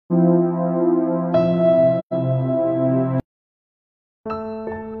A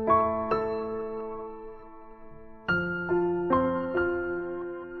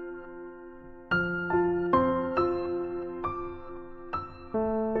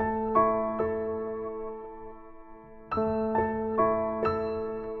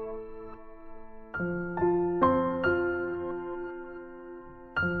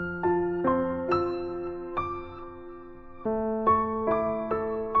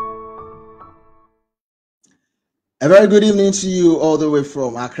very good evening to you all the way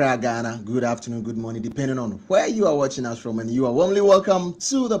from Accra, Ghana. Good afternoon, good morning, depending on where you are watching us from. And you are warmly welcome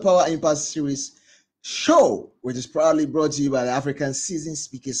to the Power Impact Series show, which is proudly brought to you by the African Seasoned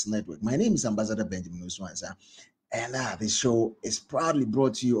Speakers Network. My name is Ambassador Benjamin Uswanza. And this show is proudly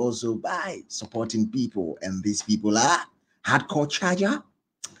brought to you also by supporting people. And these people are Hardcore Charger,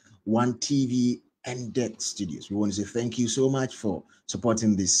 One TV, and Deck Studios. We want to say thank you so much for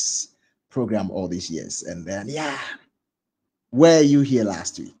supporting this program all these years. And then, were you here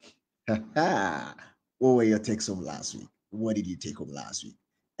last week? What were your takes home last week? What did you take home last week?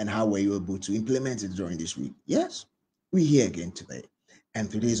 And how were you able to implement it during this week? Yes, we're here again today.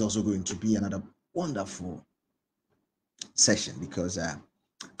 And today is also going to be another wonderful session because I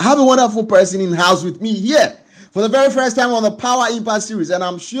have a wonderful person in house with me here for the very first time on the Power Impact Series. And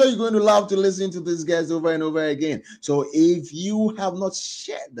I'm sure you're going to love to listen to these guys over and over again. So if you have not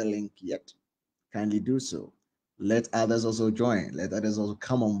shared the link yet, kindly do so. Let others also join. Let others also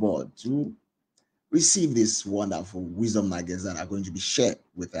come on board to receive these wonderful wisdom nuggets that are going to be shared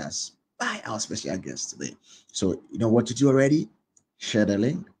with us by our special guest today. So you know what to do already? Share the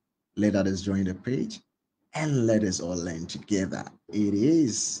link. Let others join the page. And let us all learn together. It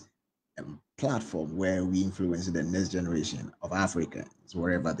is a platform where we influence the next generation of Africans,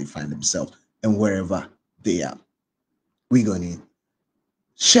 wherever they find themselves and wherever they are. We're going to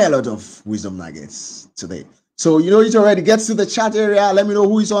share a lot of wisdom nuggets today. So you know it already. Get to the chat area. Let me know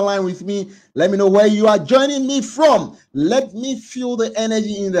who is online with me. Let me know where you are joining me from. Let me feel the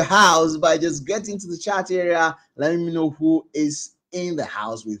energy in the house by just getting to the chat area. Let me know who is in the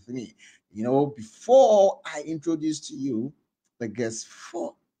house with me. You know, before I introduce to you the guest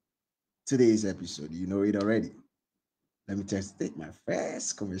for today's episode, you know it already. Let me just take my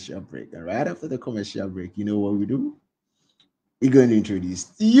first commercial break. And right after the commercial break, you know what we do? We're going to introduce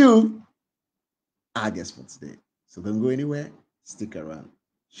to you our guest for today. So don't go anywhere. Stick around.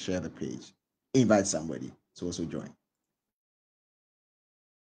 Share the page. Invite somebody to also join.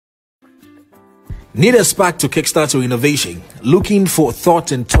 Need a spark to kickstart your innovation? Looking for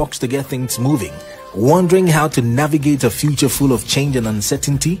thought and talks to get things moving? Wondering how to navigate a future full of change and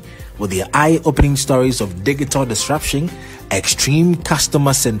uncertainty? With the eye-opening stories of digital disruption, extreme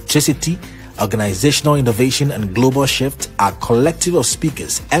customer centricity, organizational innovation, and global shift, our collective of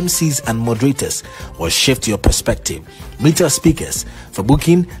speakers, MCs, and moderators will shift your perspective. Meet our speakers. For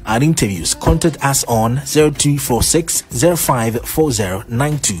booking and interviews, contact us on 0246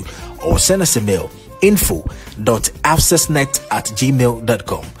 054092 or send us a mail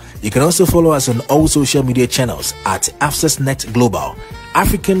info.afsesnet@gmail.com. You can also follow us on all social media channels at AfsesNet Global,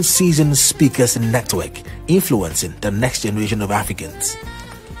 African Seasoned Speakers Network, influencing the next generation of Africans.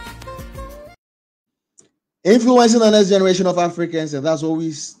 Influencing the next generation of Africans, and that's what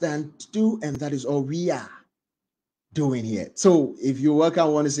we stand to do, and that is all we are doing here. So if you're welcome, I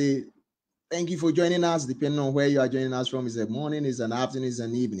want to say thank you for joining us, depending on where you are joining us from. It's a morning, it's an afternoon, it's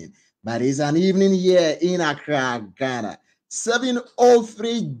an evening. But it's an evening here in Accra, Ghana,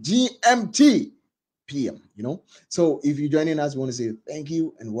 7:03 GMT PM, you know. So if you're joining us, we want to say thank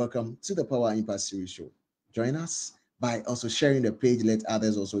you and welcome to the Power Impact Series show. Join us by also sharing the page. Let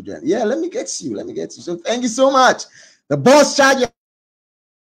others also join. Yeah, let me get you. So thank you so much. The boss charger.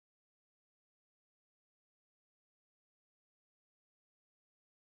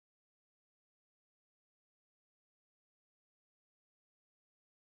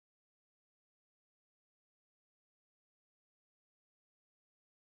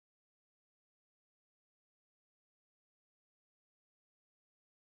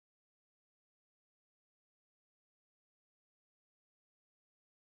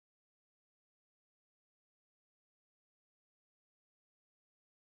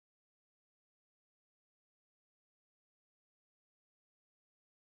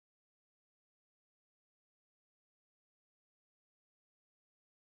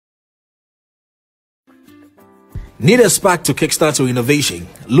 Need a spark to kickstart your innovation?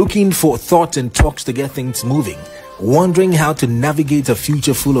 Looking for thought and talks to get things moving? Wondering how to navigate a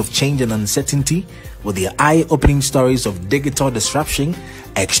future full of change and uncertainty? With the eye-opening stories of digital disruption,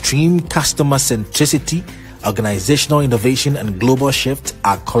 extreme customer centricity, organizational innovation and global shift.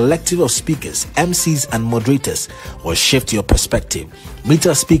 Our collective of speakers, MCs, and moderators will shift your perspective. Meet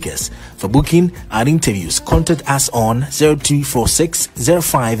our speakers. For booking and interviews, contact us on 0246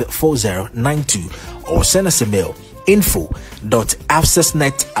 054092 or send us a mail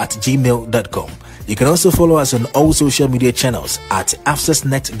info.abscessnet@gmail.com. You can also follow us on all social media channels at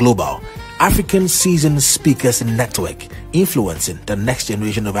AbscessNet Global, African Seasoned Speakers Network, influencing the next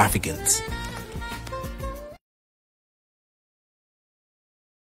generation of Africans.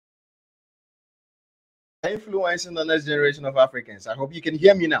 Influencing the next generation of Africans. I hope you can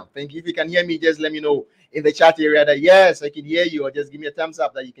hear me now. Thank you. If you can hear me, just let me know in the chat area that yes, I can hear you, or just give me a thumbs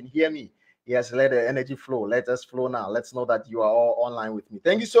up that you can hear me. Yes, let the energy flow. Let us flow now. Let's know that you are all online with me.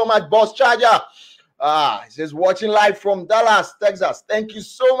 Thank you so much, Boss Charger. It says watching live from Dallas, Texas. Thank you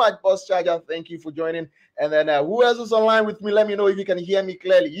so much, Boss Charger. Thank you for joining. And then who else is online with me? Let me know if you can hear me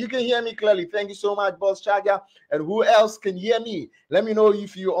clearly. You can hear me clearly. Thank you so much, Boss Charger. And who else can hear me? Let me know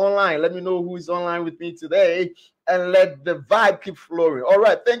if you're online. Let me know who is online with me today. And let the vibe keep flowing. All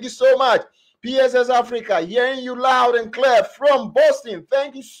right. Thank you so much. PSS Africa, hearing you loud and clear from Boston.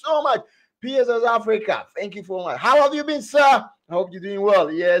 Thank you so much. PSS Africa, thank you for much. How have you been, sir? I hope you're doing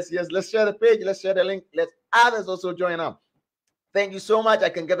well. Yes. Let's share the page. Let's share the link. Let others also join up. Thank you so much. I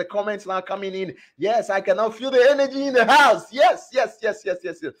can get the comments now coming in. Yes, I can now feel the energy in the house. Yes.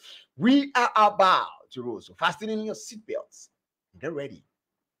 We are about to roll. So fasten in your seatbelts. Get ready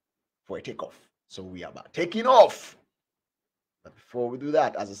for a takeoff. So we are about taking off. But before we do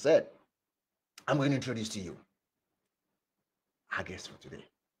that, as I said, I'm going to introduce to you our guest for today.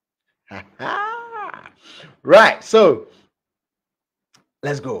 Right. So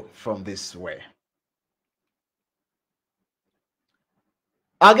let's go from this way.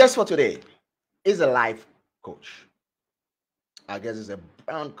 Our guest for today is a life coach. Our guest is a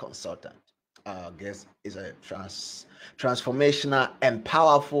brand consultant. Our guest is a transformational and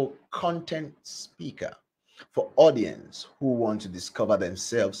powerful content speaker for audience who want to discover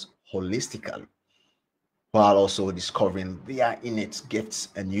themselves holistically, while also discovering their innate gifts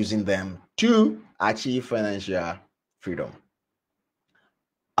and using them to achieve financial freedom.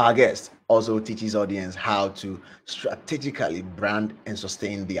 Our guest also teaches audience how to strategically brand and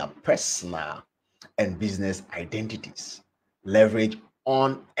sustain their personal and business identities, leverage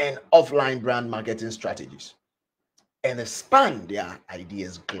on and offline brand marketing strategies, and expand their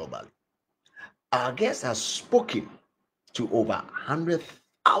ideas globally. Our guest has spoken to over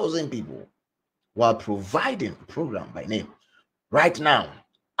 100,000 people while providing a program by name right now,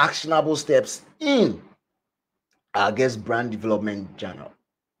 Actionable Steps in our guest brand development journal,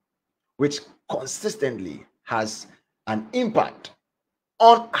 which consistently has an impact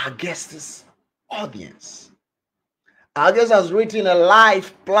on our guest's audience. Our guest has written a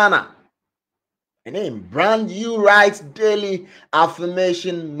life planner, a name, Brand You Right Daily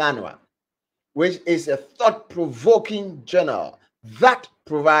Affirmation Manual, which is a thought-provoking journal that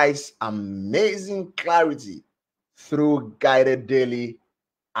provides amazing clarity through guided daily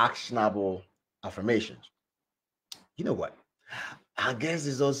actionable affirmations. You know what? Our guest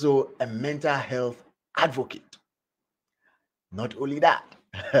is also a mental health advocate. Not only that,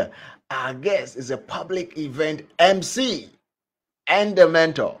 our guest is a public event MC and a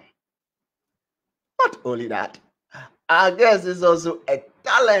mentor. Not only that, our guest is also a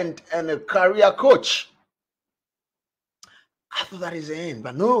talent and a career coach. I thought that is the end,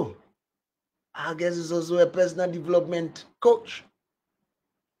 but no. Our guest is also a personal development coach.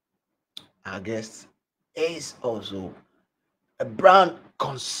 Our guest is also a brand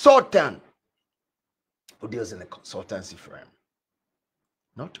consultant who deals in a consultancy firm.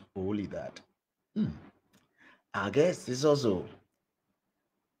 Not only that, our guest is also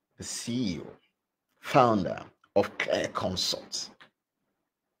the CEO, founder of Care Consults.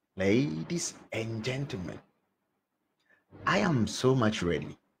 Ladies and gentlemen, I am so much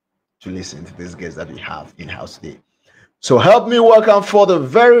ready to listen to this guest that we have in house today. So help me welcome for the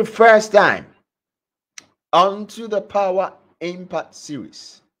very first time onto the Power Impact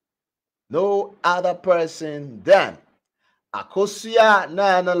series, no other person than Akosua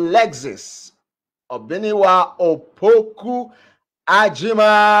Naana Lexis Opoku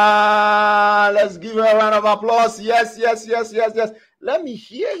Agyemang. Let's give her a round of applause. Yes. Let me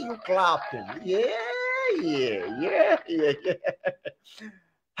hear you clapping. Yeah.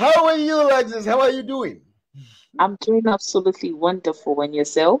 How are you, Lexis? How are you doing? I'm doing absolutely wonderful. And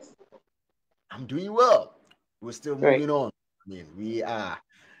yourself? I'm doing well. We're still moving on. I mean, we are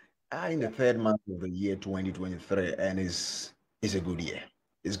in the third month of the year 2023, and it's a good year.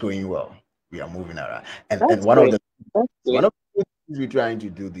 It's going well. We are moving around. And one of the we're trying to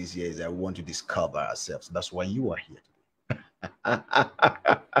do this here is that we want to discover ourselves. That's why you are here.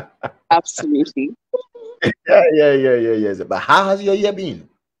 Absolutely. Yes. But how has your year been?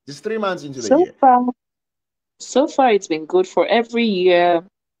 Just 3 months into the So year. far, so far it's been good. For every year.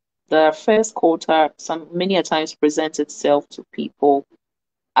 The first quarter, some many a times presents itself to people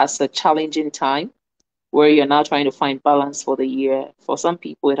as a challenging time where you're now trying to find balance for the year. For some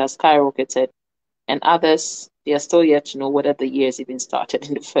people, it has skyrocketed, and others, they are still yet to know whether the year has even started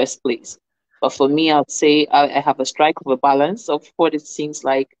in the first place. But for me, I'd say I have a strike of a balance of what it seems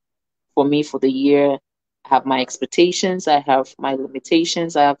like for me for the year. I have my expectations, I have my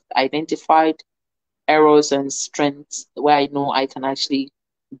limitations, I have identified errors and strengths where I know I can actually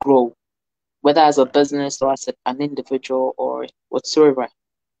grow, whether as a business or as an individual or whatsoever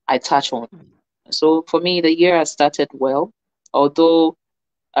I touch on. So for me, the year has started well, although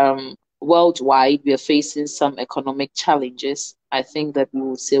worldwide we are facing some economic challenges. I think that we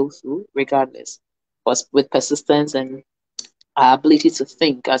will sail through regardless, but with persistence and our ability to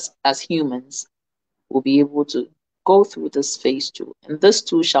think as humans, we'll be able to go through this phase too, and this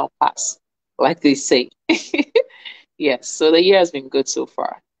too shall pass, like they say. Yes, so the year has been good so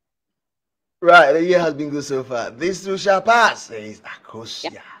far. Right, the year has been good so far. This too shall pass, says Yeah.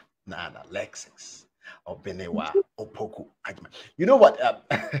 Akosua Naana Lexis Opoku Agyemang. You know what?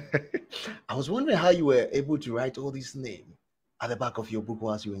 I was wondering how you were able to write all these names at the back of your book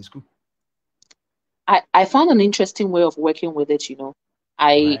whilst you were in school. I found an interesting way of working with it,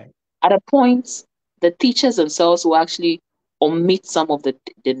 I Right. at a point the teachers themselves will actually omit some of the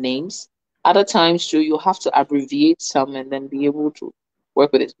names. Other times too, you have to abbreviate some and then be able to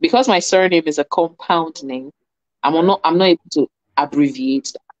work with it. Because my surname is a compound name, Right. I'm not able to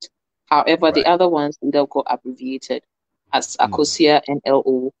abbreviate that. However, the Right. other ones either got abbreviated as Mm. Akosua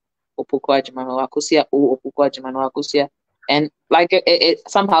NLO Opoku Agyemang or Akosua O Opoku Agyemang or Akosua, and like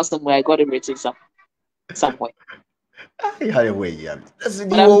somehow somewhere I got it written somewhere. Yeah.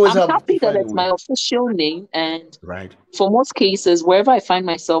 But You always I'm have to happy that find a it's my way. official name, and Right. for most cases, wherever I find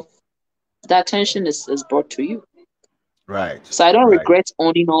myself, the attention is brought to you. Right. So I don't Right. regret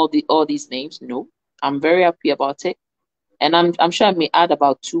owning all these names. No, I'm very happy about it, and I'm sure I may add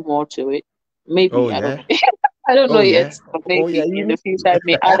about two more to it. Maybe Oh I don't yeah. know. I don't know Oh yeah. yet, but Oh yeah. maybe in You the future I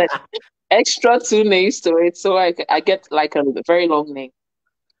may add an extra two names to it, so I get like a very long name.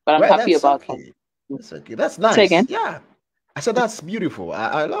 But I'm right, happy that's about that. okay. That's okay. That's Say nice. again. Yeah. I said that's beautiful.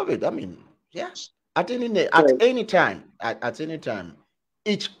 I love it. I mean, yeah. At Great. any time, at any time,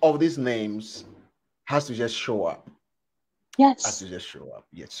 each of these names has to just show up. Has to Yes. just show up.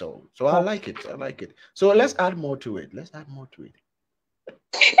 Yeah. So I Yes. like it. I like it. So let's add more to it. Let's add more to it.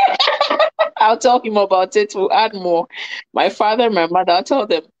 I'll tell him about it. We'll add more. My father and my mother, I'll tell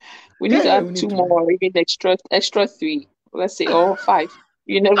them we need to Yeah, add we need two to. more, or even extra three. Let's say, or five.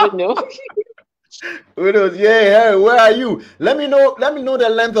 You never know. Widows, yeah, hey, where are you? Let me know. Let me know the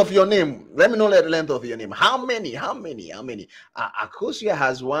length of your name. Let me know the length of your name. How many? How many? How many? Akosia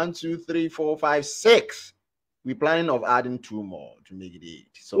has 1, 2, 3, 4, 5, 6. We're planning of adding two more to make it 8.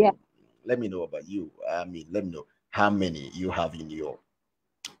 Yeah. So let me know about you. I mean, let me know how many you have in your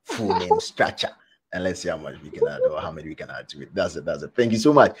full name structure, and let's see how much we can add or how many we can add to it. That's it. That's it. Thank you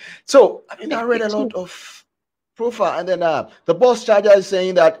so much. So I mean, I Thank read you a too. lot of profile, and then the boss charger is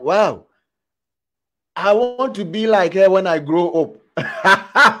saying that wow. I want to be like her when I grow up.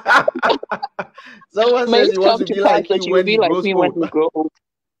 Someone May says it he wants come to to be pass like that you you will when be he like grows me when old. you grow old.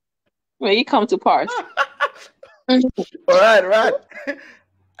 May it come to pass. All right, right.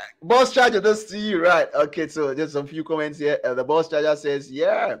 Boss charger, just see you, right? Okay, so just a few comments here. The boss charger says,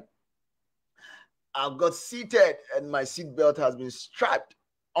 yeah, I've got seated and my seatbelt has been strapped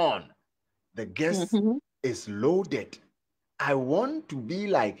on. The guest Hmm. is loaded. I want to be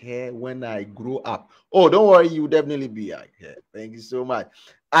like her when I grow up. Oh, don't worry, you definitely be like her. Thank you so much.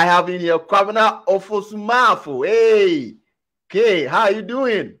 I have in here Kwabena Ofosumafo. Hey, okay, how are you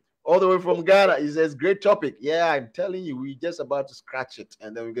doing? All the way from Ghana. He says, great topic. Yeah, I'm telling you, we're just about to scratch it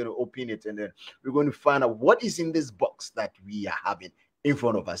and then we're going to open it and then we're going to find out what is in this box that we are having in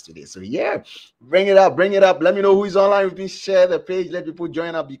front of us today. So, yeah, bring it up, bring it up. Let me know who is online. We can share the page, let people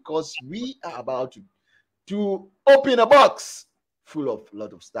join up because we are about to open a box full of a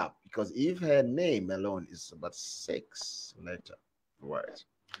lot of stuff. Because if her name alone is about 6 letter words,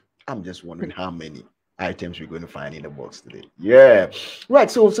 I'm just wondering how many items we're going to find in the box today. Yeah. Right.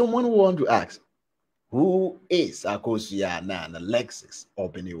 So someone who want to ask, who is Akosua Naana Lexis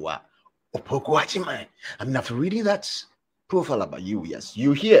Opoku Agyemang? I mean, after reading that profile about you, yes,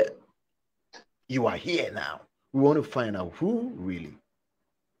 you here. You are here now. We want to find out who really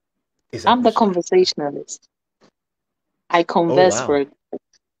is I'm the Akosua. conversationalist. I Oh, converse wow. for,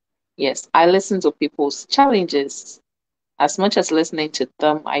 yes, I listen to people's challenges. As much as listening to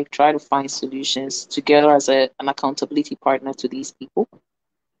them, I try to find solutions together as an accountability partner to these people.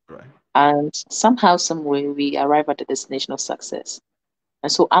 Right. And somehow, some way, we arrive at the destination of success.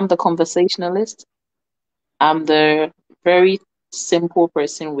 And so I'm the conversationalist. I'm the very simple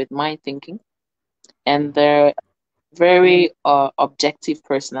person with my thinking, and the very objective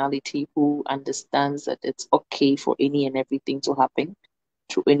personality who understands that it's okay for any and everything to happen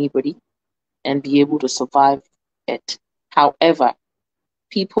to anybody and be able to survive it. However,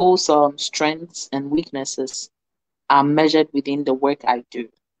 people's strengths and weaknesses are measured within the work I do.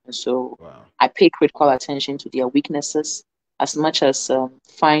 And so Wow. I pay critical attention to their weaknesses as much as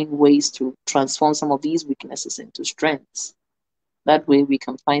find ways to transform some of these weaknesses into strengths. That way we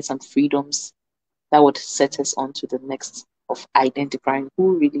can find some freedoms that would set us on to the next of identifying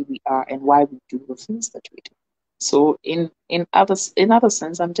who really we are and why we do the things that we do. So in other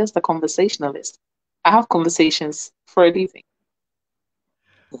sense, I'm just a conversationalist. I have conversations for a living.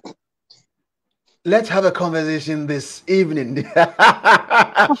 Let's have a conversation this evening.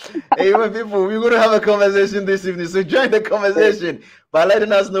 Hey, my people, we're going to have a conversation this evening. So join the conversation by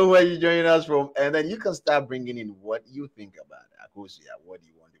letting us know where you're joining us from. And then you can start bringing in what you think about Akosua. What do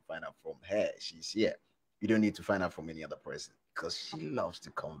you want to find out from her? She's here. You don't need to find out from any other person because she loves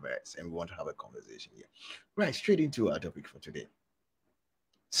to converse and we want to have a conversation here. Right, straight into our topic for today.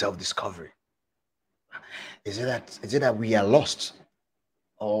 Self-discovery. Is it that we are lost?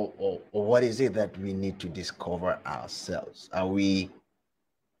 Or what is it that we need to discover ourselves? Are we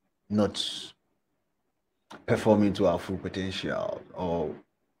not performing to our full potential? Or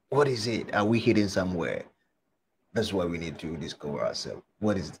what is it? Are we hidden somewhere? That's why we need to discover ourselves.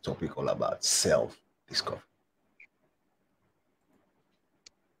 What is the topic all about? Self-discovery.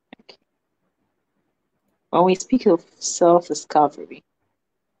 When we speak of self-discovery,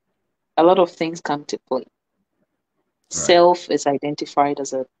 a lot of things come to play. Right, Self is identified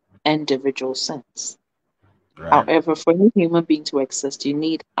as an individual sense. right, However, for any human being to exist, you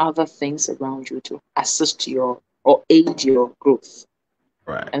need other things around you to assist your or aid your growth.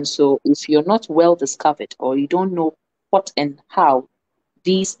 right, And so, if you're not well discovered or you don't know what and how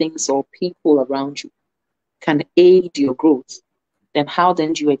these things or people around you can aid your growth, then how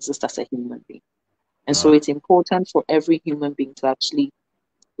then do you exist as a human being? And so, uh, it's important for every human being to actually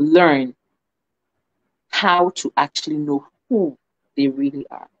learn how to actually know who they really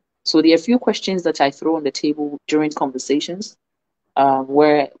are. So there are a few questions that I throw on the table during conversations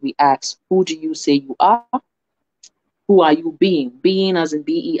where we ask, who do you say you are? Who are you being? Being as in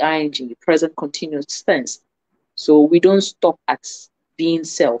being, present continuous tense. So we don't stop at being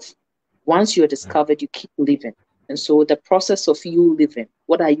self. Once you're discovered, you keep living. And so the process of you living,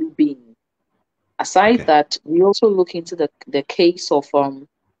 what are you being? Aside okay, that, we also look into the case of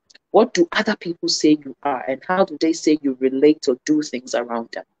what do other people say you are and how do they say you relate or do things around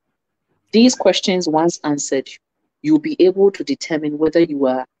them? These right, questions, once answered, you'll be able to determine whether you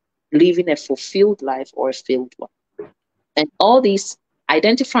are living a fulfilled life or a failed one. And all these,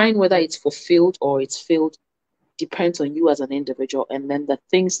 identifying whether it's fulfilled or it's failed, depends on you as an individual and then the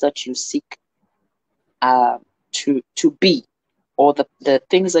things that you seek uh, to be or the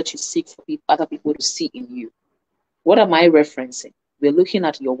things that you seek for other people to see in you. What am I referencing? We're looking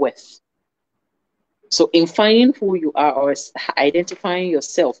at your worth. So, in finding who you are or identifying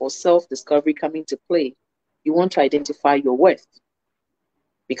yourself or self discovery coming to play, you want to identify your worth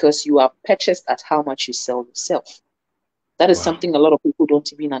because you are purchased at how much you sell yourself. That is wow, something a lot of people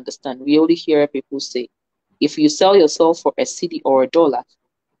don't even understand. We only hear people say, if you sell yourself for a cedi or a dollar,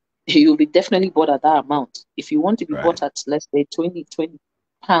 you'll be definitely bought at that amount. If you want to be right, bought at, let's say, 20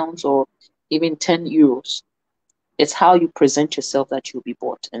 pounds or even 10 euros, it's how you present yourself that you'll be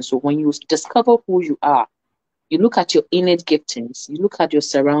bought. And so when you discover who you are, you look at your innate giftings, you look at your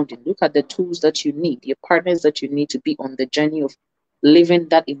surrounding, look at the tools that you need, your partners that you need to be on the journey of living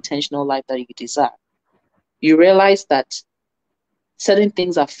that intentional life that you desire. You realize that certain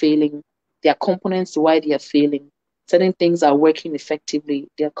things are failing, there are components to why they are failing. Certain things are working effectively,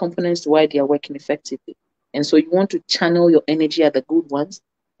 there are components to why they are working effectively. And so you want to channel your energy at the good ones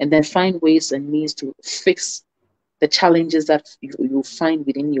and then find ways and means to fix the challenges that you find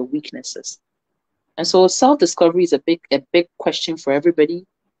within your weaknesses. And so self-discovery is a big question for everybody.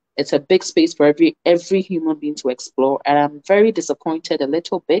 It's a big space for every human being to explore. And I'm very disappointed a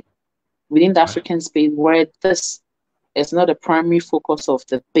little bit within the right, African space where this is not a primary focus of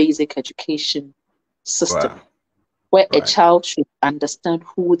the basic education system, wow, where a right, child should understand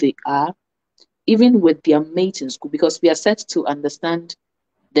who they are, even with their mate in school, because we are set to understand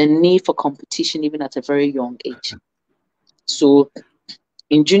the need for competition even at a very young age. So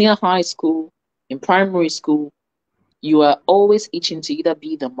in junior high school, in primary school, you are always itching to either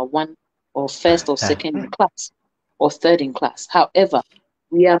be number one or first or second in class or third in class. However,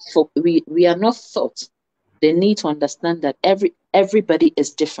 we are not taught the need to understand that everybody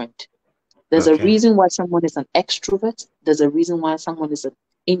is different. There's a Okay. reason why someone is an extrovert. There's a reason why someone is an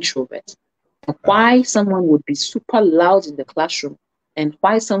introvert. And Wow. why someone would be super loud in the classroom and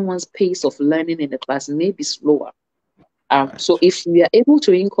why someone's pace of learning in the class may be slower. So Right. if we are able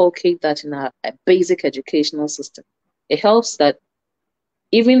to inculcate that in a basic educational system, it helps that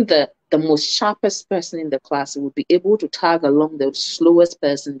even the most sharpest person in the class will be able to tag along the slowest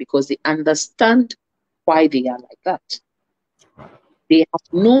person because they understand why they are like that. They have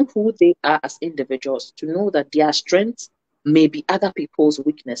Wow. known who they are as individuals to know that their strengths may be other people's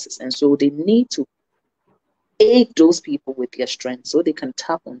weaknesses. And so they need to aid those people with their strengths so they can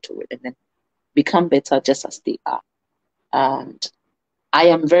tap onto it and then become better just as they are. And I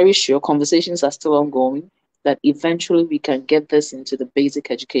am very sure conversations are still ongoing that eventually we can get this into the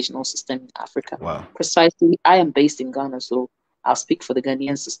basic educational system in Africa. Wow. Precisely, I am based in Ghana, so I'll speak for the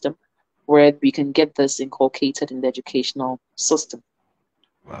Ghanaian system, where we can get this inculcated in the educational system.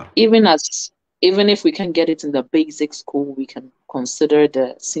 Wow. Even if we can get it in the basic school, we can consider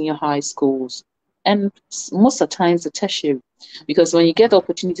the senior high schools and most of the times the tertiary, because when you get the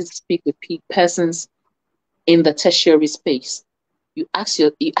opportunity to speak with persons in the tertiary space, you ask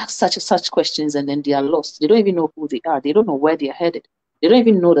such questions and then they are lost. They don't even know who they are. They don't know where they are headed. They don't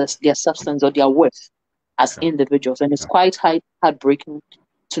even know their substance or their worth as Yeah. individuals. And it's Yeah. quite heartbreaking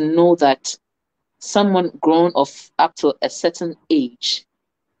to know that someone grown of up to a certain age,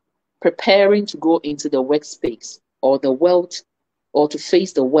 preparing to go into the workspace or the world or to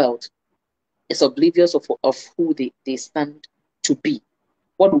face the world, is oblivious of who they stand to be,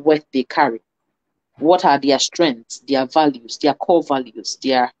 what worth they carry. What are their strengths, their values, their core values,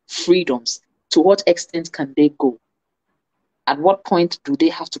 their freedoms? To what extent can they go? At what point do they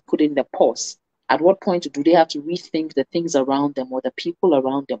have to put in the pause? At what point do they have to rethink the things around them or the people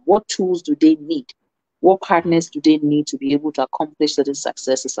around them? What tools do they need? What partners do they need to be able to accomplish certain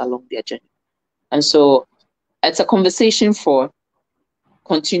successes along their journey? And so it's a conversation for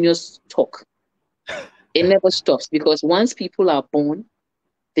continuous talk. It never stops because once people are born,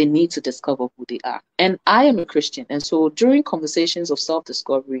 they need to discover who they are. And I am a Christian. And so during conversations of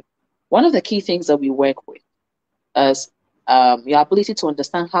self-discovery, one of the key things that we work with is your ability to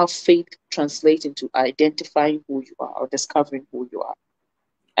understand how faith translates into identifying who you are or discovering who you are.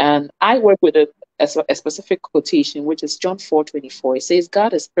 And I work with a specific quotation, which is John 4:24. It says,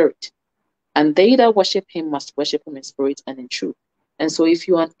 God is spirit, and they that worship him must worship him in spirit and in truth. And so if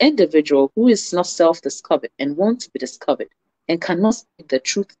you are an individual who is not self-discovered and wants to be discovered and cannot speak the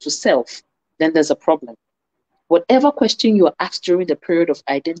truth to self, then there's a problem. Whatever question you are asked during the period of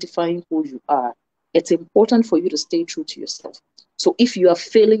identifying who you are, it's important for you to stay true to yourself. So if you are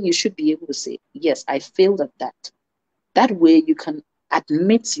failing, you should be able to say, yes, I failed at that. That way you can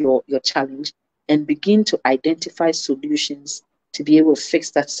admit your challenge and begin to identify solutions to be able to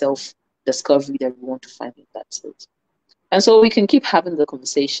fix that self-discovery that we want to find in that space. And so we can keep having the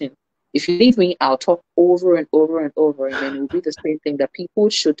conversation. If you leave me, I'll talk over and over and over, and then it will be the same thing that people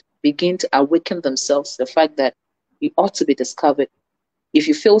should begin to awaken themselves to the fact that you ought to be discovered. If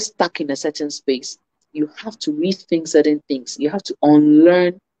you feel stuck in a certain space, you have to rethink certain things. You have to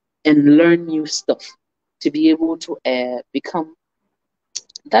unlearn and learn new stuff to be able to become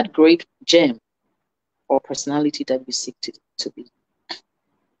that great gem or personality that you seek to be.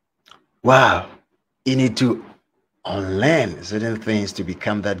 Wow. You need to unlearn certain things to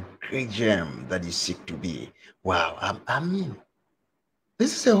become that great gem that you seek to be. Wow. I mean,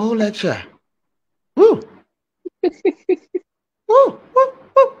 this is a whole lecture. Woo. Woo, woo,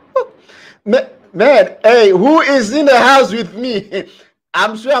 woo, woo. Man, hey, who is in the house with me?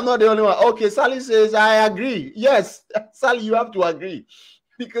 I'm sure I'm not the only one. Okay, Sally says, I agree. Yes, Sally, you have to agree.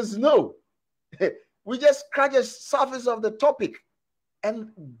 Because no, we just scratch the surface of the topic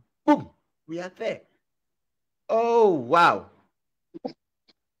and boom, we are there. Oh, wow.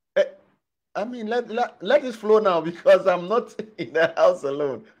 I mean, let it flow now because I'm not in the house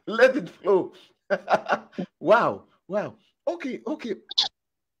alone. Let it flow. Wow, wow. Okay, okay.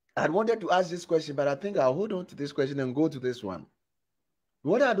 I wanted to ask this question, but I think I'll hold on to this question and go to this one.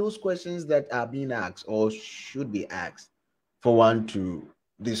 What are those questions that are being asked or should be asked for one to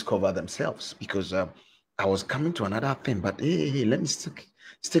discover themselves? Because I was coming to another thing, but hey, let me stick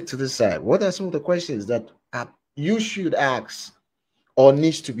to this side. What are some of the questions that you should ask or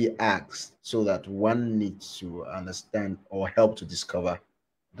needs to be asked so that one needs to understand or help to discover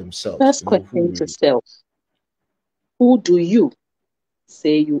themselves First to know who question to really? self. who do you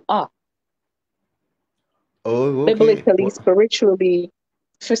say you are? Oh, okay. Biblically, spiritually,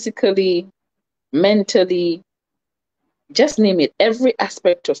 physically, mentally, just name it. Every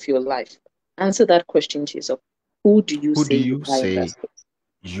aspect of your life. Answer that question to yourself. Who do you Who do say you you are in that say space?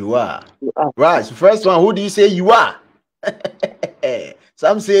 you are? You are. Right. So first one, who do you say you are?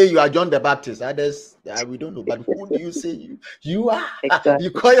 Some say you are John the Baptist. Others, we don't know. But who do you say you are? You Exactly.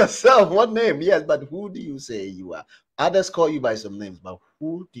 call yourself what name? Yes, but who do you say you are? Others call you by some names, but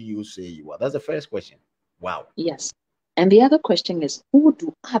who do you say you are? That's the first question. Wow. Yes. And the other question is, who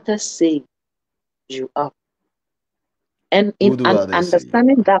do others say you are? And Who in do others say you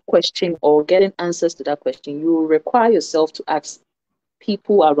understanding are? that question or getting answers to that question, you will require yourself to ask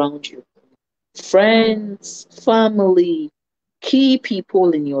people around you, friends, family, key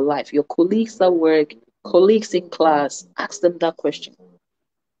people in your life, your colleagues at work, colleagues in class. Ask them that question.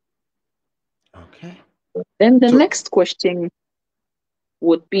 Okay. Then the So next question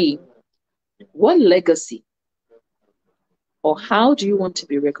would be, what legacy or how do you want to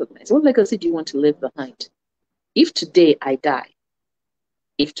be recognized? What legacy do you want to leave behind? If today I die,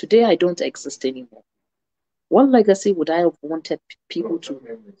 if today I don't exist anymore, what legacy would I have wanted people to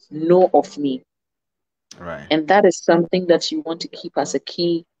know of me? right. And that is something that you want to keep as a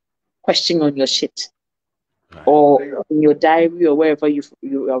key question on your sheet Right. or in your diary or wherever you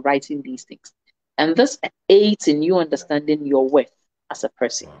are writing these things. And this aids in you understanding your worth as a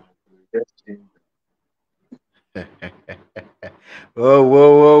person. Whoa, whoa,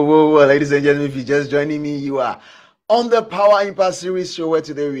 whoa, whoa, whoa. Ladies and gentlemen, if you're just joining me, you are on the Power Impact Series show where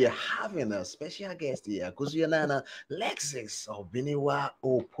today we are having a special guest here, Akosua Naana Lexis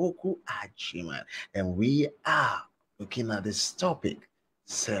Opoku Agyemang. And we are looking at this topic,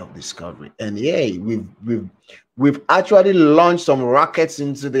 self-discovery. And yeah, we've actually launched some rockets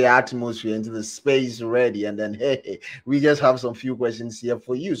into the atmosphere, into the space already. And then hey, we just have some few questions here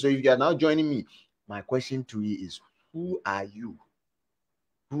for you. So if you are now joining me, my question to you is, who are you?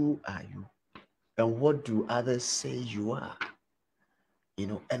 Who are you? And what do others say you are?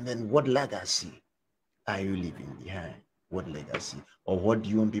 And then what legacy are you leaving behind? What legacy? Or what do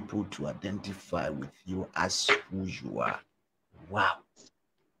you want people to identify with you as who you are? Wow.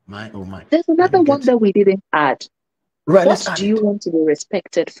 My, oh my. There's another one that we didn't add. Right, let's What add do you it. want to be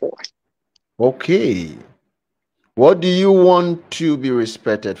respected for? Okay. What do you want to be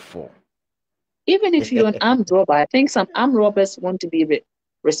respected for? Even if you're an armed robber, I think some armed robbers want to be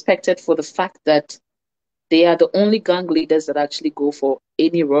respected for the fact that they are the only gang leaders that actually go for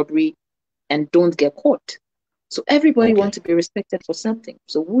any robbery and don't get caught. So everybody Okay. wants to be respected for something.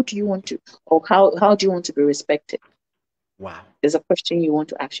 So who do you want to, or how do you want to be respected? Wow. There's a question you want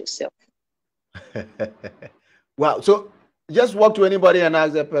to ask yourself. Wow. So just walk to anybody and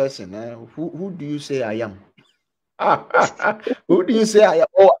ask that person, who do you say I am? Who do you say I am?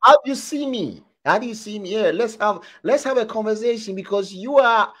 Or how do you see me? How do you see me? Yeah, let's have a conversation because you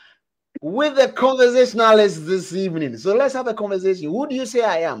are with the conversationalist this evening. So let's have a conversation. Who do you say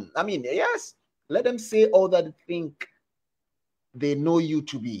I am? I mean, yes, let them say all that they think they know you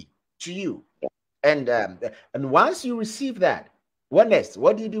to be to you. And once you receive that, what next?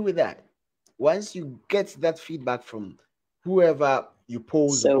 What do you do with that? Once you get that feedback from whoever you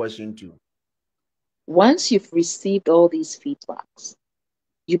pose the So question to. once you've received all these feedbacks,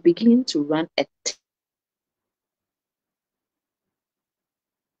 you begin to run a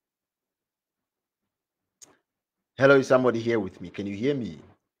Hello, is somebody here with me? Can you hear me?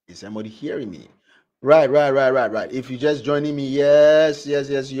 Is somebody hearing me? Right. If you're just joining me, yes,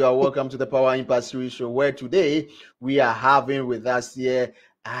 you are welcome to the Power Impact Series show, where today we are having with us here,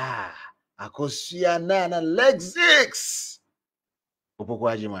 Akosua Naana Lexis Opoku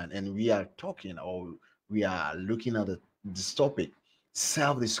Agyemang, and we are talking, or we are looking at this topic,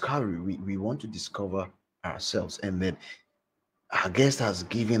 self-discovery. We want to discover ourselves, and then our guest has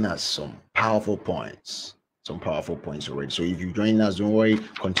given us some powerful points already. So if you join us, don't worry,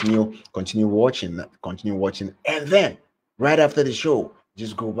 continue watching, and then right after the show,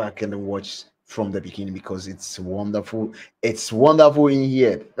 just go back and watch from the beginning because it's wonderful. It's wonderful in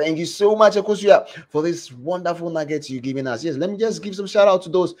here. Thank you so much, Akosua, for this wonderful nuggets you're giving us. Yes, let me just give some shout out to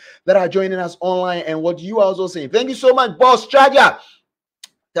those that are joining us online and what you are also saying. Thank you so much, Boss Charger.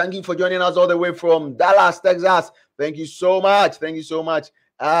 Thank you for joining us all the way from Dallas, Texas. Thank you so much.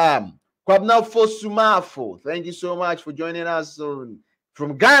 Kwabna Fosumafo. Thank you so much for joining us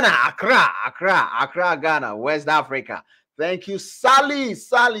from Ghana, Accra, Ghana, West Africa. Thank you, Sally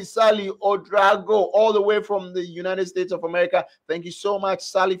Odrago, all the way from the United States of America. Thank you so much,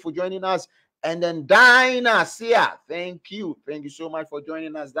 Sally, for joining us. And then Dinah Sia, thank you so much for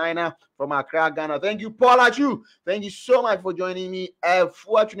joining us, Dinah from Accra, Ghana. Thank you, Paula Chu. Thank you so much for joining me. Thank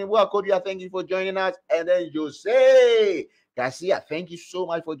you for joining us. And then Jose Garcia, thank you so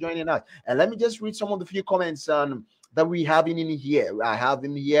much for joining us. And let me just read some of the few comments that we have in here. I have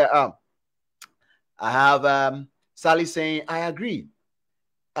in here. I have Sally saying, I agree.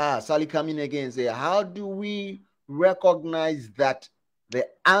 Sally coming again and say, how do we recognize that the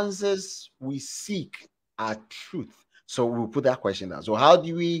answers we seek are truth? So we'll put that question down. So how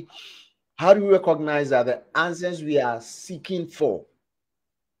do we recognize that the answers we are seeking for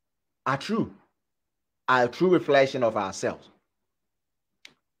are true, are a true reflection of ourselves?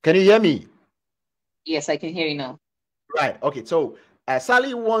 Can you hear me? Yes, I can hear you now. Right. Okay. So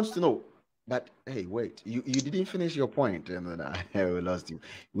Sally wants to know, but hey, wait, you didn't finish your point, and then I lost you.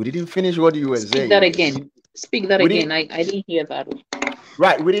 We didn't finish what you were saying. Speak that again. Speak that again. I didn't hear that.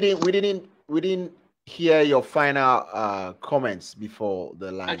 Right. We didn't hear your final comments before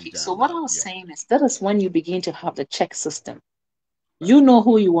the line. Okay. So what I was saying is that is when you begin to have the check system. You know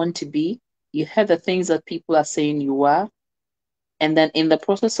who you want to be. You have the things that people are saying you are, and then in the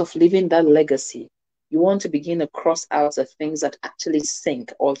process of living that legacy, you want to begin to cross out the things that actually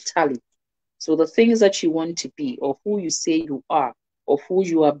sync or tally. So the things that you want to be, or who you say you are, or who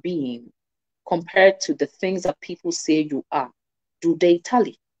you are being, compared to the things that people say you are, do they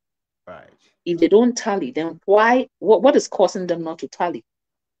tally? Right. If they don't tally, then why? What is causing them not to tally?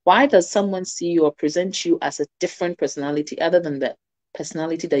 Why does someone see you or present you as a different personality other than the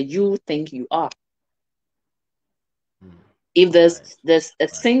personality that you think you are? If there's a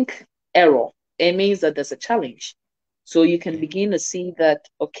sync error, it means that there's a challenge. So you can begin to see that,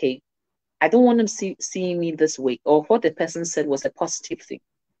 okay, I don't want them seeing me this way, or what the person said was a positive thing.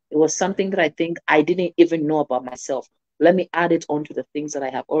 It was something that I think I didn't even know about myself. Let me add it on to the things that I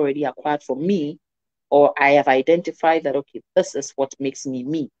have already acquired for me, or I have identified that, okay, this is what makes me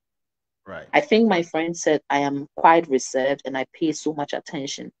me. Right. I think my friend said I am quite reserved and I pay so much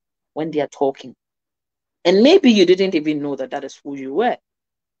attention when they are talking. And maybe you didn't even know that that is who you were.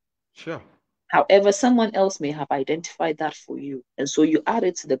 Sure. However, someone else may have identified that for you. And so you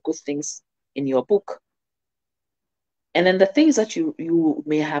added to the good things in your book. And then the things that you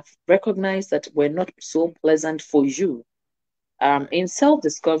may have recognized that were not so pleasant for you. In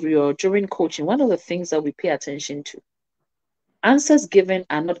self-discovery or during coaching, one of the things that we pay attention to, answers given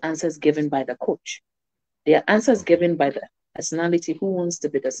are not answers given by the coach. They are answers given by the personality who wants to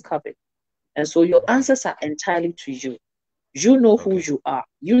be discovered. And so your answers are entirely to you. You know who you are.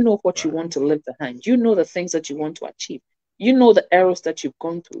 You know what you want to leave behind. You know the things that you want to achieve. You know the errors that you've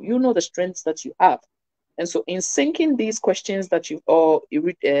gone through. You know the strengths that you have. And so in syncing these questions that you've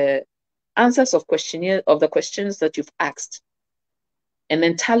answers of the questions that you've asked, and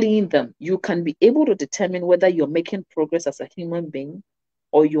then tallying them, you can be able to determine whether you're making progress as a human being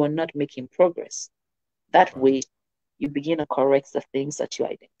or you are not making progress. That way, you begin to correct the things that you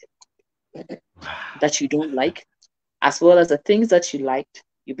identify that you don't like, as well as the things that you liked,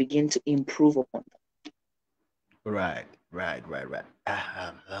 you begin to improve upon them. Right.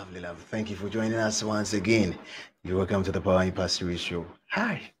 Lovely. Thank you for joining us once again. You're welcome to the Power Impact Series show.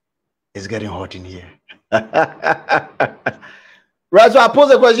 Hi. It's getting hot in here. Right, so I pose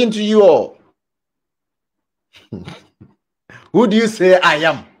a question to you all. Who do you say I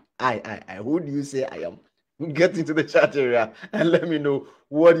am? I. Who do you say I am? Get into the chat area and let me know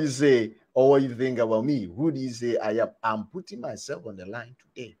what you say or what you think about me. Who do you say I am? I'm putting myself on the line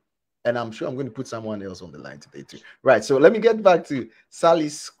today. And I'm sure I'm going to put someone else on the line today too. Right, so let me get back to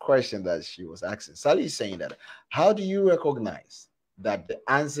Sally's question that she was asking. Sally is saying that, how do you recognize that the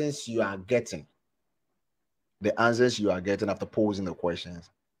answers you are getting after posing the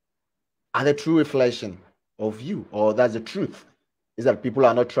questions are the true reflection of you, or that's the truth? Is that people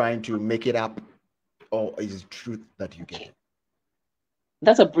are not trying to make it up, or is it truth that you get?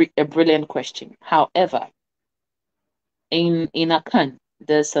 That's a brilliant question. However, in Akan,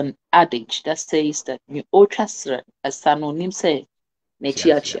 there's an adage that says that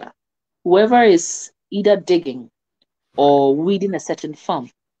whoever is either digging or weeding a certain farm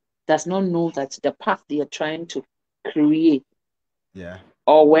does not know that the path they are trying to create,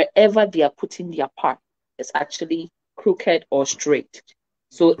 or wherever they are putting their path, is actually crooked or straight.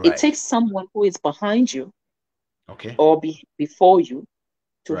 So it takes someone who is behind you, or before you,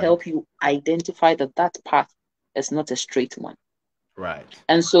 to help you identify that path is not a straight one. Right.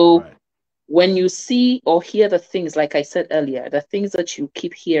 And so when you see or hear the things, like I said earlier, the things that you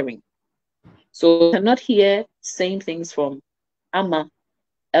keep hearing, so you cannot hear same things from Amma,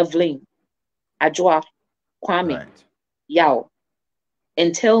 Evelyn, Ajwa, Kwame, Yao.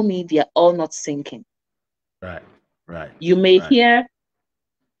 and tell me they are all not sinking. Right. You may hear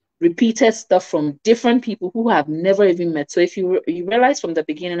repeated stuff from different people who have never even met. So if you realize from the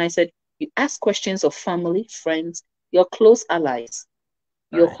beginning, I said you ask questions of family, friends, your close allies,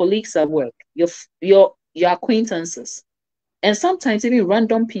 your colleagues at work, your acquaintances, and sometimes even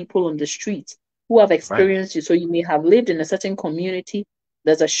random people on the street who have experienced you. So you may have lived in a certain community.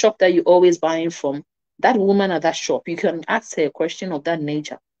 There's a shop that you're always buying from. That woman at that shop, you can ask her a question of that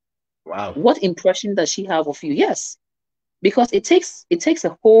nature. Wow. What impression does she have of you? Yes. Because it takes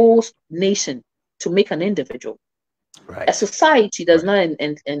a whole nation to make an individual. Right. A society does not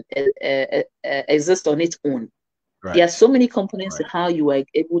exist on its own. There are so many components in how you are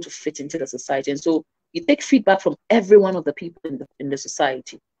able to fit into the society, and so you take feedback from every one of the people in the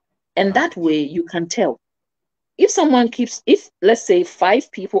society, and that way you can tell if someone if let's say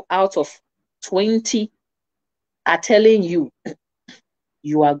 5 people out of 20 are telling you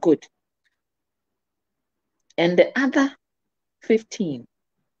you are good, and the other 15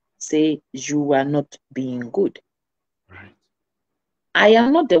 say you are not being good. Right. I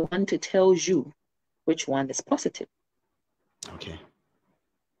am not the one to tell you which one is positive. Okay.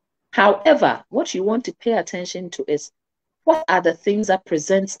 However, what you want to pay attention to is what are the things that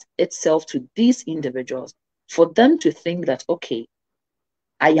presents itself to these individuals for them to think that, okay,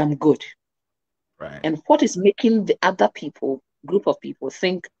 I am good. Right. And what is making the other group of people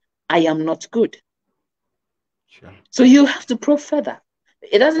think I am not good. Sure. So you have to probe further.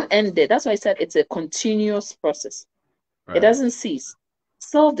 It doesn't end there. That's why I said it's a continuous process. It doesn't cease.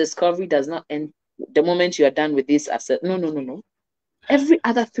 Self-discovery does not end the moment you are done with this asset. No. Every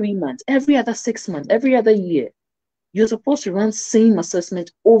other 3 months, every other 6 months, every other year, you're supposed to run same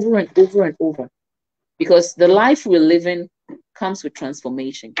assessment over and over and over. Because the life we're living comes with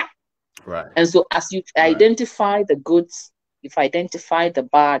transformation. Right. And so as you identify the goods, you've identified the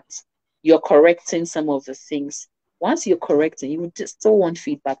bads, you're correcting some of the things. Once you're correcting, you would still want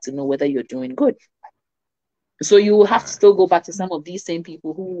feedback to know whether you're doing good. So you will have to still go back to some of these same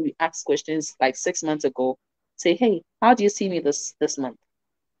people who asked questions like 6 months ago. Say, hey, how do you see me this month?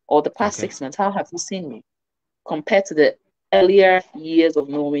 Or the past 6 months, how have you seen me? Compared to the earlier years of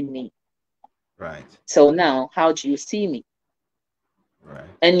knowing me. Right. So now, how do you see me? Right.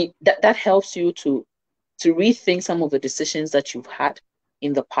 And that helps you to rethink some of the decisions that you've had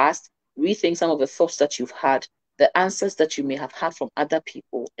in the past, rethink some of the thoughts that you've had, the answers that you may have had from other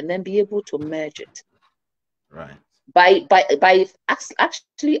people, and then be able to merge it. Right. By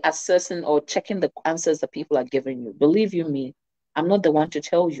actually assessing or checking the answers that people are giving you. Believe you me, I'm not the one to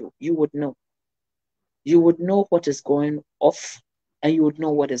tell you. You would know. You would know what is going off, and you would know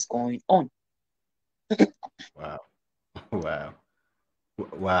what is going on. Wow. Wow.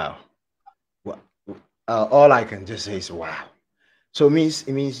 Wow. All I can just say is wow. So it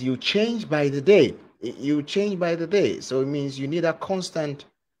means you change by the day. You change by the day. So it means you need a constant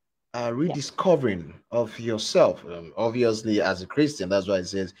rediscovering of yourself. Obviously, as a Christian, that's why it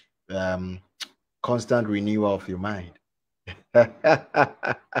says constant renewal of your mind.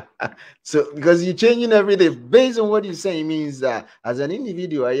 So because you're changing every day based on what you're saying, means that as an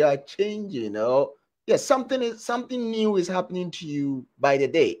individual, you are changing. Yes, something new is happening to you by the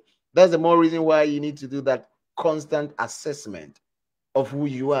day. That's the more reason why you need to do that constant assessment of who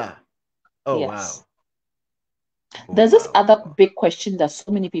you are. Oh, yes. Wow. There's this other big question that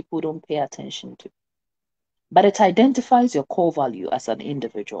so many people don't pay attention to, but it identifies your core value as an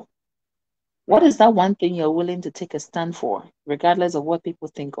individual. What is that one thing you're willing to take a stand for, regardless of what people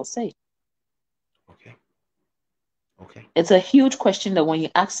think or say? Okay. It's a huge question that when you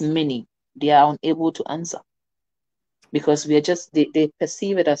ask many, they are unable to answer because we are just they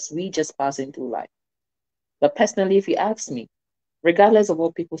perceive it as we just passing through life. But personally, if you ask me, regardless of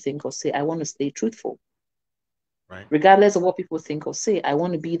what people think or say, I want to stay truthful. Right. Regardless of what people think or say, I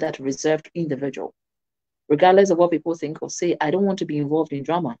want to be that reserved individual. Regardless of what people think or say, I don't want to be involved in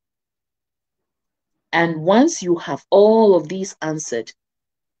drama. And once you have all of these answered,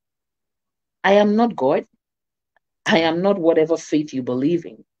 I am not God. I am not whatever faith you believe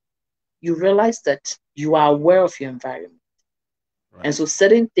in. You realize that you are aware of your environment. Right. And so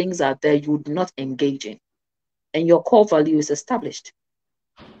certain things out there you would not engage in. And your core value is established.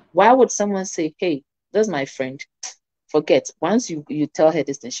 Why would someone say, hey, that's my friend? Forget. Once you tell her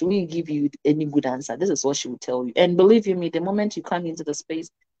this thing, she won't give you any good answer. This is what she will tell you. And believe you me, the moment you come into the space,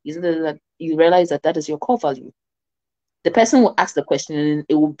 you realize that is your core value. The person will ask the question and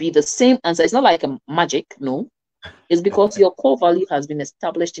it will be the same answer. It's not like a magic, no. It's because your core value has been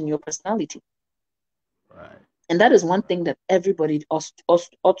established in your personality. Right. And that is one thing that everybody ought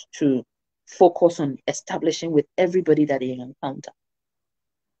to focus on establishing with everybody that they encounter.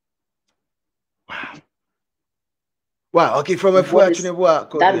 Wow, okay, from a What is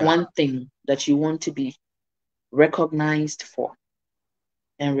that yeah. one thing that you want to be recognized for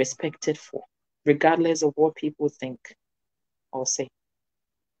and respected for, regardless of what people think or say?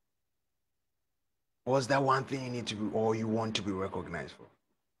 What's that one thing you need to be or you want to be recognized for?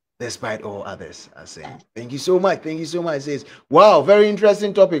 Despite all others are saying. Thank you so much. Thank you so much. It says, wow, very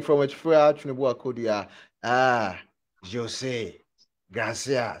interesting topic from a Tinubu Akodia. Jose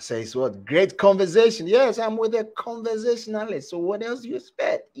Garcia says, what great conversation. Yes, I'm with a conversationalist. So what else do you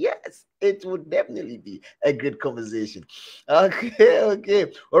expect? Yes, it would definitely be a great conversation. Okay,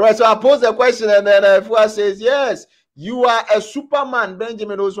 okay. All right, so I pose a question and then Fua says, yes, you are a Superman,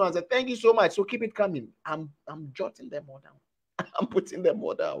 Benjamin Oswan said, thank you so much. So keep it coming. I'm jotting them all down. I'm putting them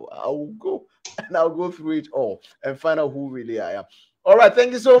all down. I will go and I'll go through it all and find out who really I am. All right,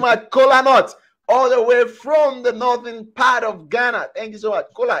 thank you so much, Kola Not, all the way from the northern part of Ghana. Thank you so much,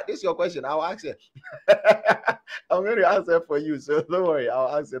 Kola. This is your question. I'll ask it. I'm going to answer for you, so don't worry.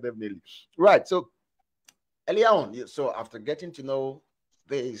 I'll answer definitely. Right. So earlier on, so after getting to know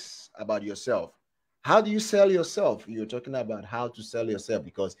this about yourself, how do you sell yourself? You're talking about how to sell yourself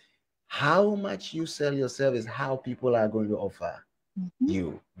because how much you sell yourself is how people are going to offer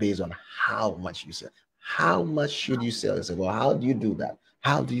you based on how much you sell. How much should you sell yourself? Or how do you do that?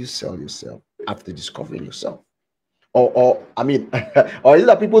 How do you sell yourself after discovering yourself? Or I mean, or is it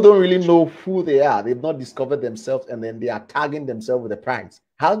that people don't really know who they are? They've not discovered themselves and then they are tagging themselves with a price.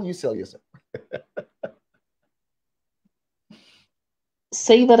 How do you sell yourself?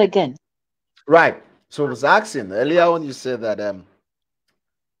 Say that again. Right. So I was asking earlier on, you said that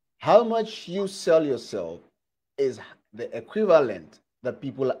how much you sell yourself is the equivalent that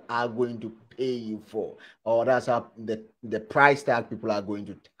people are going to pay you for, or that's how the price tag people are going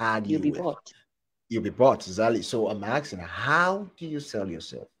to tag You'll you be with. bought. You'll be bought, exactly. So I'm asking, how do you sell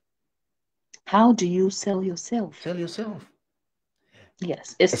yourself? How do you sell yourself? Sell yourself.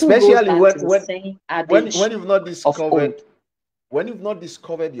 Yes, it still goes Especially back to the same adage when you've not of old. discovered when you've not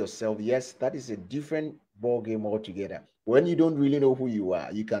discovered yourself. Yes, that is a different ball game altogether. When you don't really know who you are,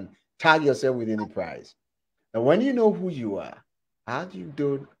 you can tag yourself with any price. Now, when you know who you are, how do you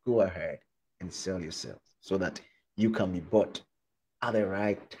don't go ahead and sell yourself so that you can be bought at the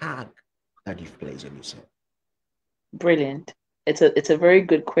right tag that you've placed on yourself? Brilliant. It's a very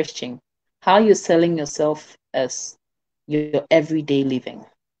good question. How you're selling yourself as your everyday living,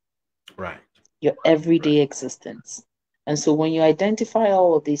 Right. your everyday existence. And so when you identify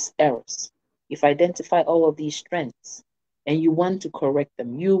all of these errors, if identify all of these strengths, and you want to correct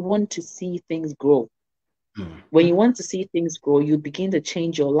them, you want to see things grow. When you want to see things grow, you begin to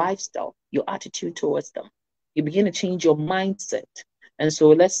change your lifestyle, your attitude towards them. You begin to change your mindset. And so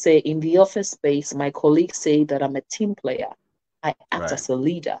let's say in the office space, my colleagues say that I'm a team player. I act as a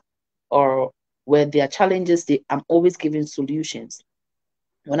leader. Or where there are challenges, I'm always giving solutions.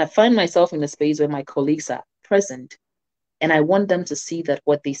 When I find myself in a space where my colleagues are present and I want them to see that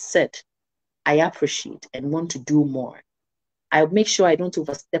what they said, I appreciate and want to do more. I make sure I don't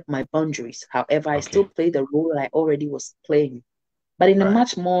overstep my boundaries. However, I still play the role that I already was playing, but in a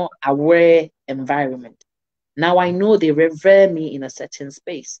much more aware environment. Now I know they revere me in a certain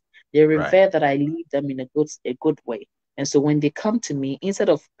space. They revere that I lead them in a good way. And so when they come to me, instead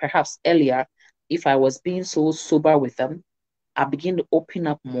of perhaps earlier, if I was being so sober with them, I begin to open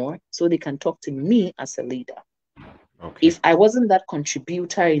up more so they can talk to me as a leader. If I wasn't that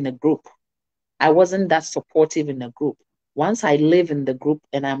contributor in a group, I wasn't that supportive in a group. Once I live in the group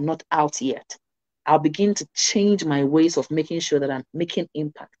and I'm not out yet, I'll begin to change my ways of making sure that I'm making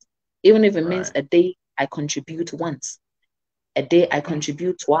impact. Even if it means a day I contribute once, a day I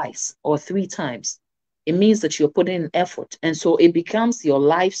contribute twice or 3 times, it means that you're putting in effort. And so it becomes your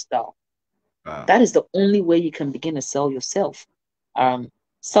lifestyle. That is the only way you can begin to sell yourself.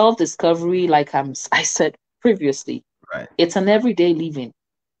 Self-discovery, like I said previously, it's an everyday living.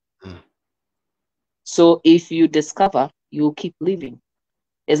 So if you discover, you'll keep living.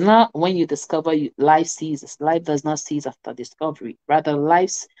 It's not when you discover life ceases. Life does not cease after discovery. Rather,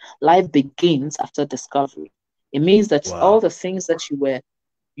 life begins after discovery. It means that all the things that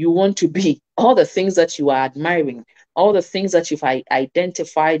you want to be, all the things that you are admiring, all the things that you've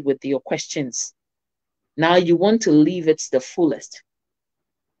identified with your questions, now you want to leave it to the fullest.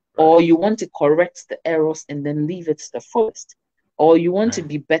 Or you want to correct the errors and then leave it to the fullest. Or you want to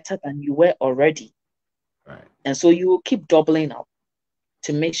be better than you were already. And so you will keep doubling up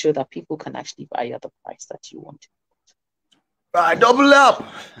to make sure that people can actually buy at the price that you want. Double up.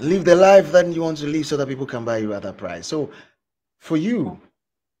 Live the life that you want to live so that people can buy you at that price. So for you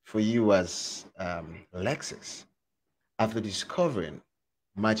as Lexis, after discovering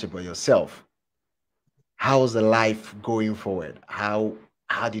much about yourself, how's the life going forward? How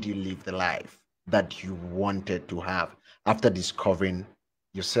did you live the life that you wanted to have after discovering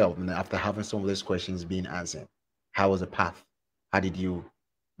yourself and after having some of those questions being answered? How was the path? How did you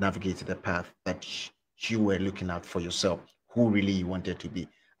navigate the path that you were looking at for yourself? Who really you wanted to be?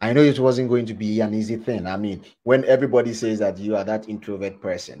 I know it wasn't going to be an easy thing. I mean, when everybody says that you are that introvert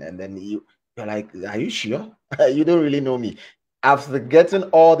person, and then you're like, are you sure? You don't really know me. After getting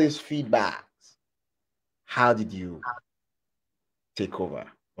all these feedbacks, how did you take over?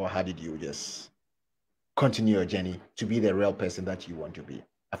 Or how did you just continue your journey to be the real person that you want to be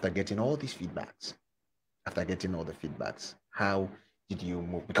after getting all these feedbacks? After getting all the feedbacks, how did you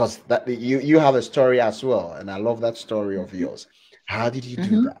move? Because that you have a story as well, and I love that story of yours. How did you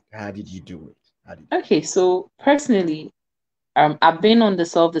do that? How did you do it? How did Okay, so personally, I've been on the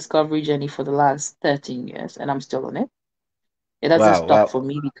self-discovery journey for the last 13 years, and I'm still on it. It doesn't Wow, stop wow. for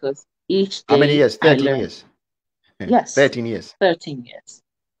me because each How many day years? I 13 learn. years. Yes, 13 years. 13 years.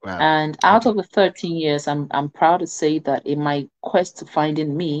 Wow. And out Okay. of the 13 years, I'm proud to say that in my quest to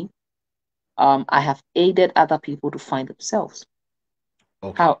finding me, I have aided other people to find themselves.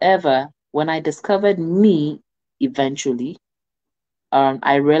 Okay. However, when I discovered me eventually,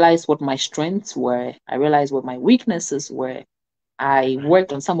 I realized what my strengths were. I realized what my weaknesses were. I Right.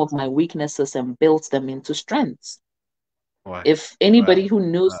 worked on some of my weaknesses and built them into strengths. Wow. If anybody Wow.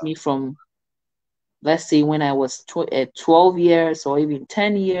 who knows me from, let's say, when I was 12 years or even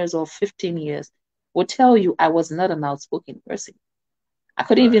 10 years or 15 years, will tell you I was not an outspoken person. I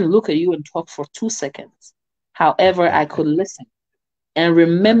couldn't Right. even look at you and talk for 2 seconds. However, I could listen and Right.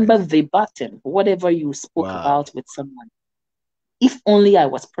 remember verbatim whatever you spoke Wow. about with someone. If only I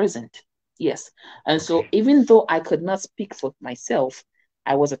was present. Yes. And so Okay. even though I could not speak for myself,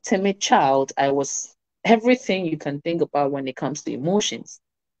 I was a timid child. I was everything you can think about when it comes to emotions.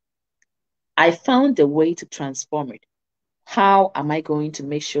 I found a way to transform it. How am I going to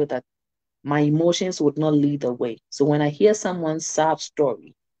make sure that my emotions would not lead the way? So when I hear someone's sad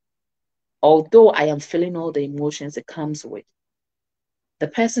story, although I am feeling all the emotions it comes with, the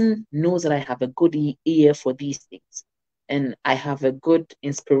person knows that I have a good ear for these things. And I have a good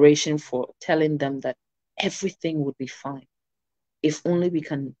inspiration for telling them that everything would be fine if only we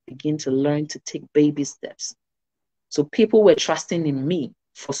can begin to learn to take baby steps. So people were trusting in me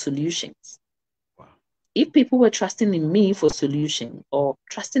for solutions. Wow. If people were trusting in me for solution or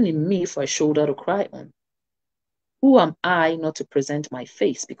trusting in me for a shoulder to cry on, who am I not to present my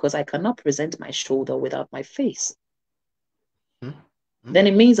face? Because I cannot present my shoulder without my face. Hmm? Hmm? Then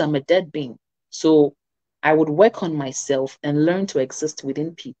it means I'm a dead being. So I would work on myself and learn to exist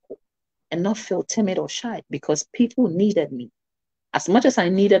within people and not feel timid or shy because people needed me. As much as I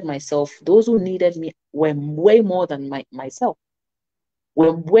needed myself, those who needed me were way more than myself,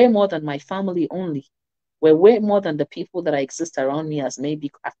 were way more than my family only, were way more than the people that I exist around me as maybe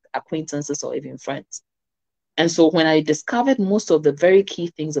acquaintances or even friends. And so when I discovered most of the very key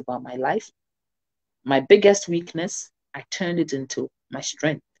things about my life, my biggest weakness, I turned it into my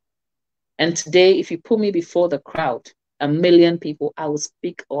strength. And today, if you put me before the crowd, a million people, I will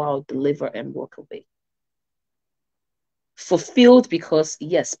speak or I'll deliver and walk away. Fulfilled because,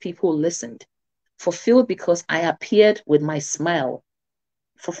 yes, people listened. Fulfilled because I appeared with my smile.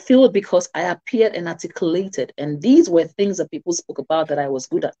 Fulfilled because I appeared and articulated. And these were things that people spoke about that I was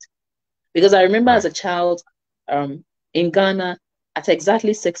good at. Because I remember as Right. a child in Ghana, at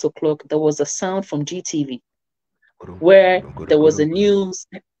exactly 6 o'clock, there was a sound from GTV where there was a news.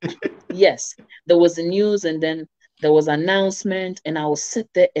 Yes, there was a news, and then there was announcement, and I would sit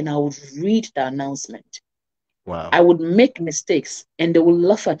there and I would read the announcement. Wow. I would make mistakes and they would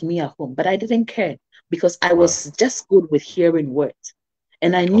laugh at me at home, but I didn't care because I Wow. was just good with hearing words.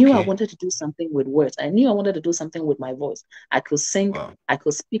 And I knew I Okay. wanted to do something with words. I knew I wanted to do something with my voice. I could sing, Wow. I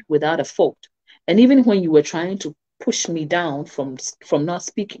could speak without a fault. And even when you were trying to push me down from not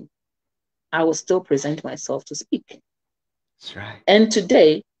speaking, I will still present myself to speak. That's right. And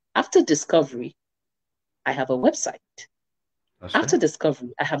today, after discovery, I have a website. That's After right.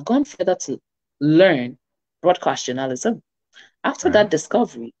 discovery, I have gone further to learn broadcast journalism. After Right. that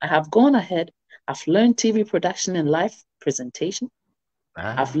discovery, I have gone ahead. I've learned TV production and live presentation.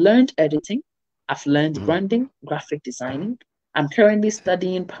 I've Ah. learned editing. I've learned Mm. branding, graphic Ah. designing. I'm currently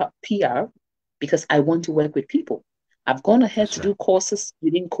studying PR because I want to work with people. I've gone ahead That's to right. do courses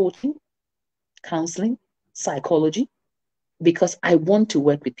within coaching, counseling, psychology, because I want to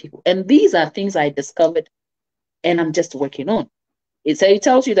work with people. And these are things I discovered and I'm just working on. It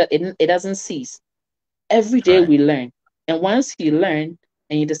tells you that it doesn't cease. Every day Right. we learn. And once you learn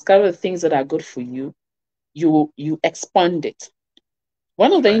and you discover the things that are good for you, you expand it.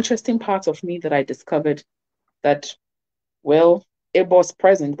 One of the interesting parts of me that I discovered that, well, it was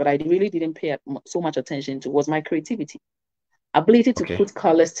present, but I really didn't pay so much attention to, was my creativity. Ability to put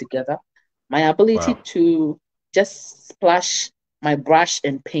colors together, my ability to just splash my brush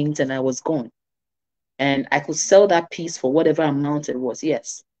and paint, and I was gone. And I could sell that piece for whatever amount it was.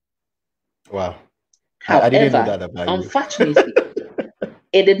 Yes. Wow. However, I didn't know that about unfortunately,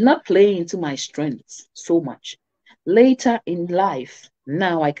 it did not play into my strengths so much. Later in life,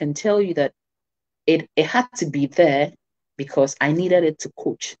 now I can tell you that it had to be there because I needed it to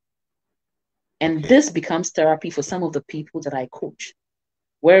coach. And this becomes therapy for some of the people that I coach,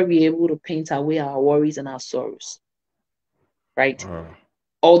 where we're able to paint away our worries and our sorrows. Right?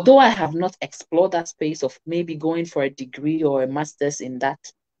 Although I have not explored that space of maybe going for a degree or a master's in that,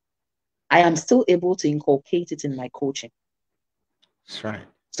 I am still able to inculcate it in my coaching. That's right.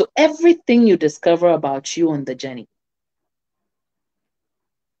 So everything you discover about you on the journey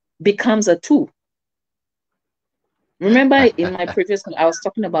becomes a tool. Remember in my previous, I was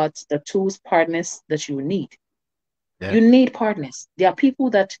talking about the tools, partners that you need. Yeah. You need partners. There are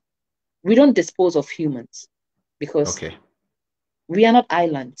people that we don't dispose of humans because we are not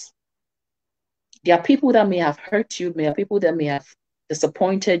islands. There are people that may have hurt you, there are people that may have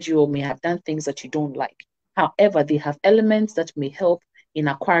disappointed you or may have done things that you don't like. However, they have elements that may help in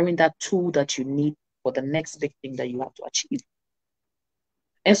acquiring that tool that you need for the next big thing that you have to achieve.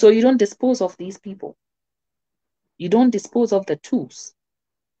 And so you don't dispose of these people. You don't dispose of the tools.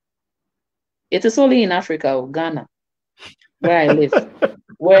 It is only in Africa or Ghana, where I live,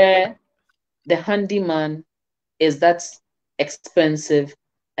 where the handyman is that expensive,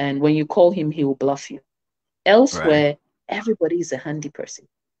 and when you call him, he will bluff you. Elsewhere, everybody is a handy person.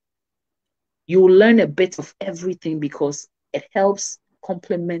 You will learn a bit of everything because it helps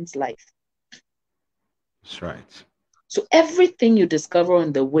complement life. That's right. So everything you discover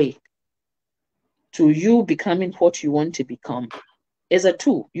on the way to you becoming what you want to become is a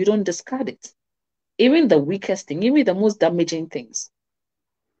tool. You don't discard it. Even the weakest thing, even the most damaging things.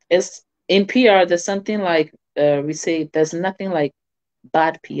 Is in PR, there's something like we say there's nothing like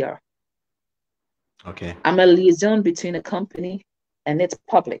bad PR. I'm a liaison between a company and its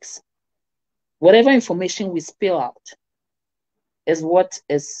publics. Whatever information we spill out is what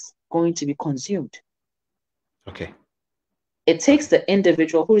is going to be consumed. It takes the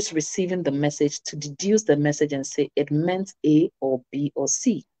individual who is receiving the message to deduce the message and say it meant A or B or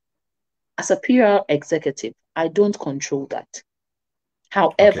C. As a PR executive, I don't control that.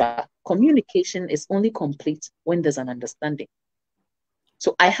 However, communication is only complete when there's an understanding.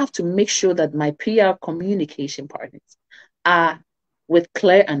 So I have to make sure that my PR communication partners are with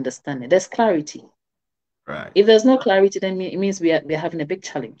clear understanding. There's clarity. Right. If there's no clarity, then it means we're having a big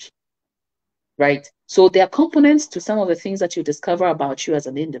challenge. Right? So there are components to some of the things that you discover about you as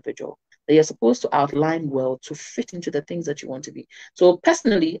an individual that you're supposed to outline well to fit into the things that you want to be. So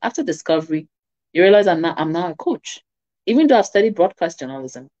personally, after discovery, you realize I'm now a coach. Even though I've studied broadcast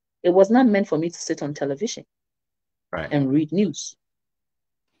journalism, it was not meant for me to sit on television and read news.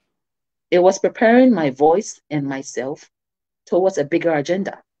 It was preparing my voice and myself towards a bigger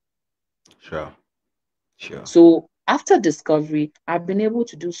agenda. Sure. So after discovery, I've been able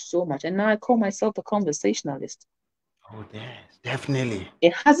to do so much. And now I call myself a conversationalist. Oh, yes, definitely.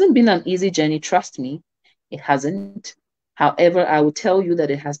 It hasn't been an easy journey, trust me. It hasn't. However, I will tell you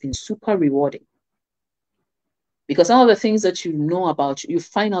that it has been super rewarding. Because some of the things that you know about, you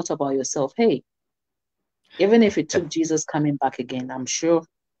find out about yourself, hey, even if it took Jesus coming back again, I'm sure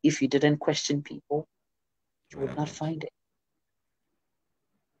if you didn't question people, you would not find it.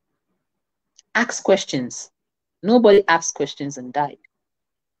 Ask questions. Nobody asked questions and died.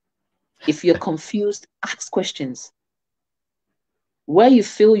 If you're confused, ask questions. Where you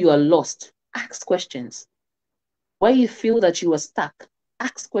feel you are lost, ask questions. Where you feel that you are stuck,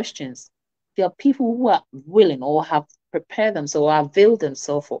 ask questions. There are people who are willing or have prepared themselves or availed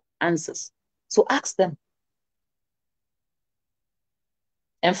themselves for answers. So ask them.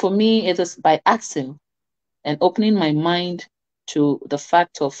 And for me, it is by asking and opening my mind to the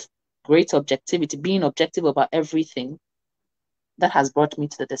fact of great objectivity, being objective about everything, that has brought me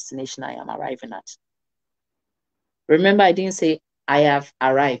to the destination I am arriving at. Remember, I didn't say I have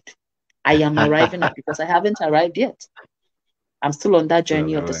arrived. I am arriving at because I haven't arrived yet. I'm still on that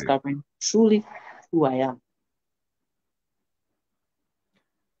journey of discovering truly who I am.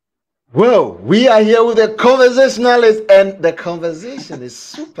 Well, we are here with a conversationalist, and the conversation is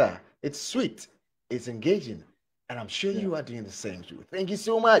super. It's sweet. It's engaging. And I'm sure you are doing the same too. Thank you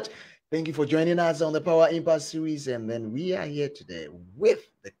so much. Thank you for joining us on the Power Impact series. And then we are here today with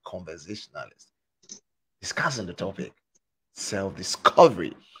the conversationalist discussing the topic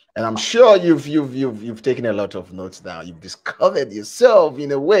self-discovery. And I'm sure you've taken a lot of notes down. You've discovered yourself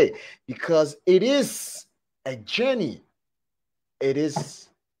in a way, because it is a journey. It is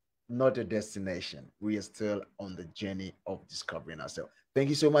not a destination. We are still on the journey of discovering ourselves. Thank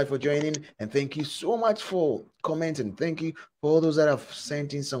you so much for joining, and thank you so much for commenting. Thank you for all those that have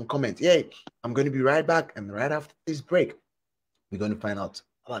sent in some comments. Yay! I'm going to be right back, and right after this break, we're going to find out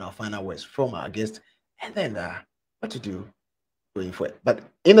about our final words from our guest, and then what to do going forward. But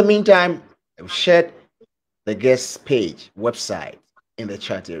in the meantime, I've shared the guest page website in the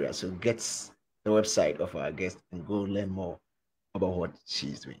chat area, so get the website of our guest and go learn more about what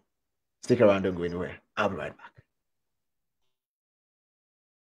she's doing. Stick around, don't go anywhere. I'll be right back.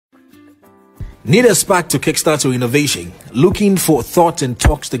 Need a spark to kickstart your innovation? Looking for thoughts and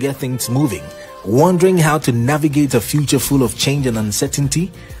talks to get things moving? Wondering how to navigate a future full of change and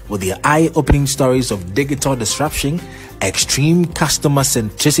uncertainty? With the eye-opening stories of digital disruption, extreme customer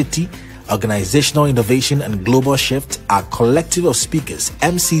centricity, organizational innovation, and global shift, our collective of speakers,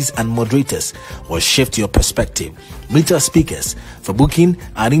 MCs, and moderators will shift your perspective. Meet our speakers. For booking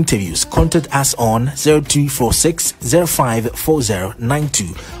and interviews, contact us on 0246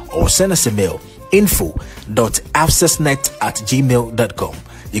 054092 or send us a mail info.abscessnet@gmail.com.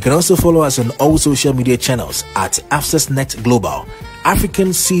 You can also follow us on all social media channels at AbscessNet Global,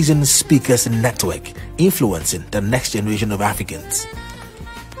 African Seasoned Speakers Network, influencing the next generation of Africans.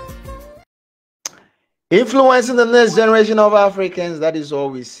 Influencing the next generation of Africans, that is all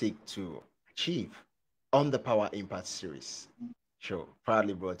we seek to achieve on the Power Impact Series show,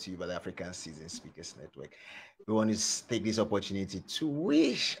 proudly brought to you by the African Seasoned Speakers Network. We want to take this opportunity to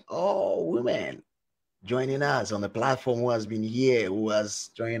wish all women joining us on the platform who has been here, who has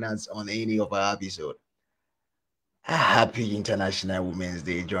joined us on any of our episodes, a happy International Women's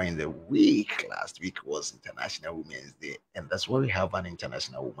Day during the week. Last week was International Women's Day, and that's why we have an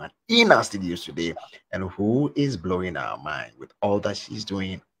international woman in our studios today, and who is blowing our mind with all that she's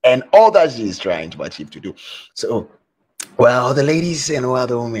doing and all that she's trying to achieve to do. So, well, the ladies and all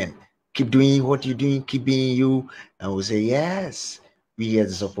the women, keep doing what you're doing, keep being you, and we'll say, yes, we're here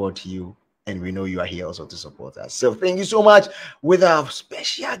to support you, and we know you are here also to support us. So thank you so much. With our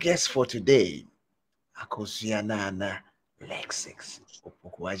special guest for today, Akosua Naana Lexis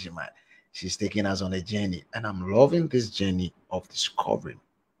Opoku Agyemang. She's taking us on a journey, and I'm loving this journey of discovering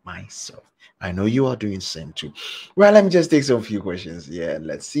myself. I know you are doing the same too. Well, let me just take some few questions here and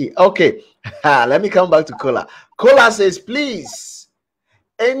let's see. Okay, let me come back to Kola. Kola says, please,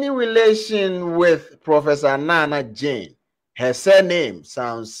 any relation with Professor Nana Jane? Her surname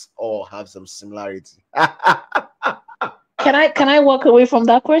sounds or have some similarity. Can I walk away from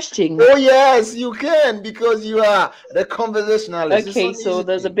that question? Oh yes, you can, because you are the conversationalist. Okay, so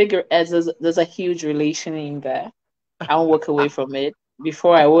there's a huge relation in there. I'll walk away from it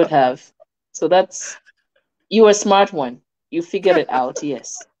before I would have. So you're a smart one. You figured it out.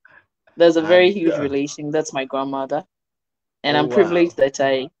 Yes, there's a very huge relation. That's my grandmother, and I'm privileged that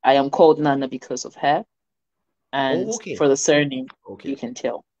I am called Nana because of her, and for the surname, you can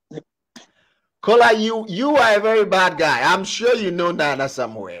tell. Kola, you are a very bad guy. I'm sure you know Nana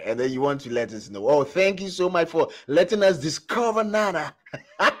somewhere, and then you want to let us know. Oh, thank you so much for letting us discover Nana.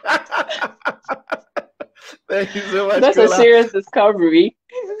 Thank you so much. That's Kola. A serious discovery.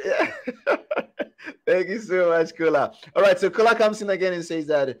 Yeah. Thank you so much, Kola. All right, so Kola comes in again and says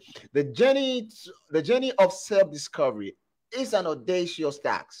that the journey of self-discovery is an audacious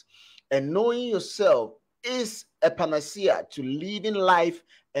task, and knowing yourself is a panacea to living life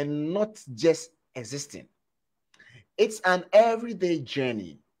and not just existing. It's an everyday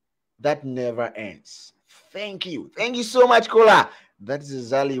journey that never ends. Thank you. Thank you so much, Kola. That is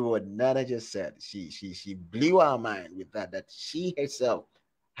exactly what Nana just said. She blew our mind with that she herself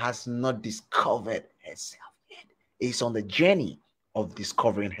has not discovered herself yet. It's on the journey of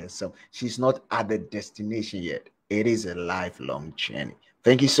discovering herself. She's not at the destination yet. It is a lifelong journey.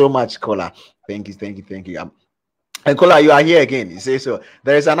 Thank you so much, Kola. Thank you. And Kola, you are here again. You say so.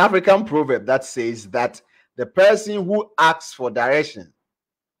 There is an African proverb that says that the person who asks for direction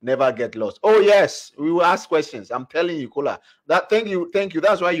never get lost. Oh yes, we will ask questions. I'm telling you, Kola. Thank you.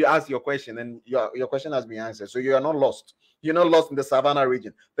 That's why you asked your question, and your question has been answered. So you are not lost. You're not lost in the Savannah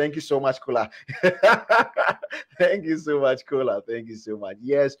region. Thank you so much, Kola. Thank you so much, Kola. Thank you so much.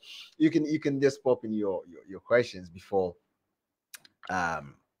 Yes, you can just pop in your questions before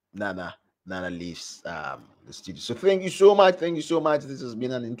Nana leaves the studio. So thank you so much. This has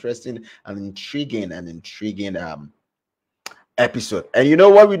been an interesting and intriguing episode. And you know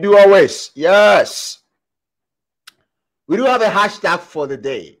what we do always? Yes, we do have a hashtag for the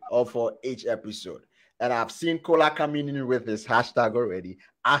day or for each episode, And I've seen Kola coming in with this hashtag already.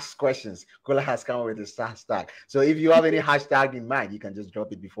 Ask questions. Kola has come with this hashtag. So if you have any hashtag in mind, you can just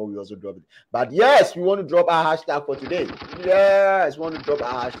drop it before we also drop it. But yes, we want to drop our hashtag for today. Yes, we want to drop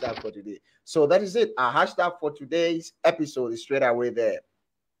our hashtag for today. So that is it. Our hashtag for today's episode is straight away there.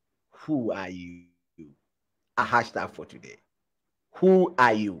 Who are you? A hashtag for today. Who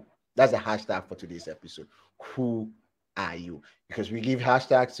are you? That's a hashtag for today's episode. Who are you? Because we give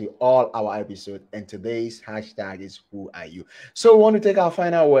hashtags to all our episodes, and today's hashtag is who are you? So we want to take our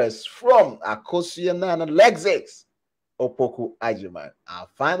final words from Akosua Naana Lexis Opoku Agyemang. Our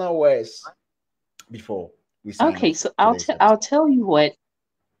final words before we sign Okay, off. so I'll tell you what.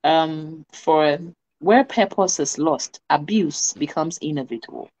 For where purpose is lost, abuse becomes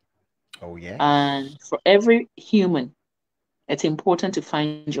inevitable. Oh yeah. And for every human, it's important to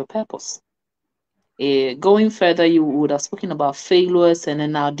find your purpose. Going further, you would have spoken about failures and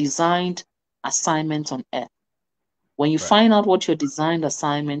then our designed assignment on earth. When you find out what your designed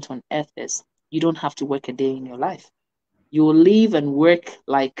assignment on earth is, you don't have to work a day in your life. You will live and work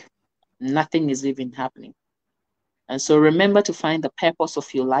like nothing is even happening. And so remember to find the purpose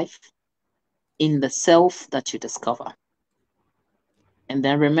of your life in the self that you discover. And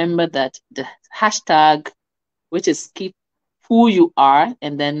then remember that the hashtag, which is keep who you are,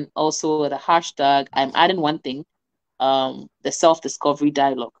 and then also the hashtag, I'm adding one thing, the self-discovery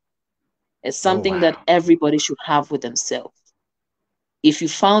dialogue. It's something that everybody should have with themselves. If you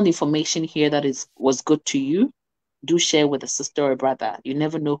found information here that was good to you, do share with a sister or brother. You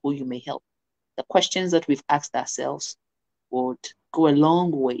never know who you may help. The questions that we've asked ourselves would go a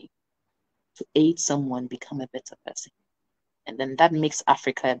long way to aid someone become a better person. And then that makes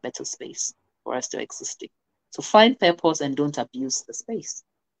Africa a better space for us to exist in. So find purpose and don't abuse the space.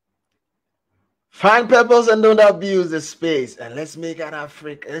 Find purpose and don't abuse the space. And let's make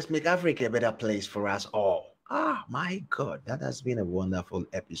Africa a better place for us all. Ah, my God, that has been a wonderful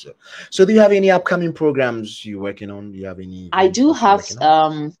episode. So do you have any upcoming programs you're working on? Do you have any? I do have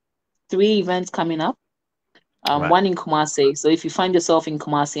 3 events coming up. One in Kumasi. So if you find yourself in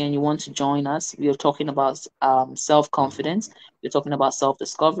Kumasi and you want to join us, we are talking about self-confidence. We're talking about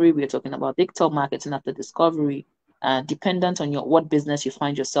self-discovery. We're talking about digital marketing after discovery. Dependent on what business you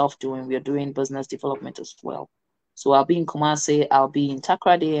find yourself doing, we are doing business development as well. So I'll be in Kumasi, I'll be in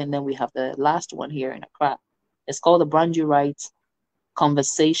Takrady, and then we have the last one here in Accra. It's called the Brand New Right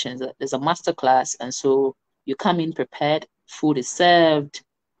Conversations. There's a masterclass, and so you come in prepared. Food is served.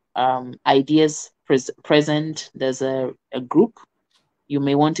 Ideas present. There's a group you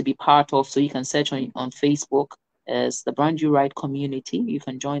may want to be part of, so you can search on Facebook as the Brand New Right Community. You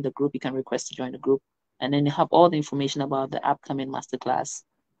can join the group. You can request to join the group, and then you have all the information about the upcoming masterclass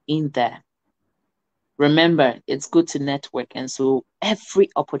in there. Remember, it's good to network, and so every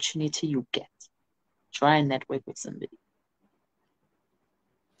opportunity you get, try and network with somebody.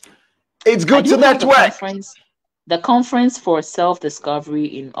 It's good to network. The conference for self-discovery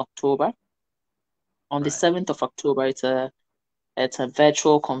in October. On the 7th of October, it's a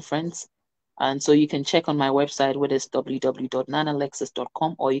virtual conference. And so you can check on my website, which is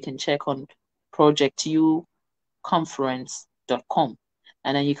www.naanalexis.com, or you can check on projectuconference.com.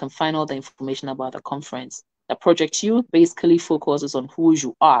 And then you can find all the information about the conference. The Project U basically focuses on who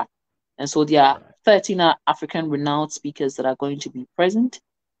you are. And so there are 13 African renowned speakers that are going to be present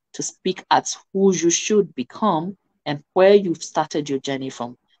to speak at who you should become and where you've started your journey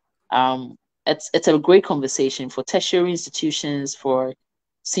from. It's a great conversation for tertiary institutions, for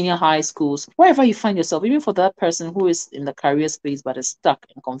senior high schools, wherever you find yourself, even for that person who is in the career space but is stuck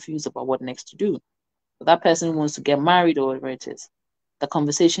and confused about what next to do. For that person who wants to get married or whatever it is, the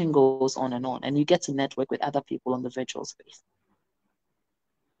conversation goes on, and you get to network with other people on the virtual space.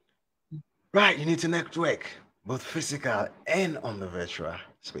 Right, you need to network, both physical and on the virtual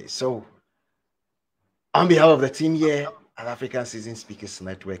space. So, on behalf of the team here at African Seasoned Speakers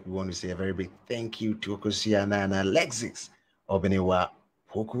Network, we want to say a very big thank you to Akosua Naana Lexis Opoku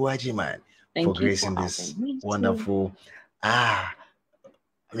Agyemang for gracing this wonderful,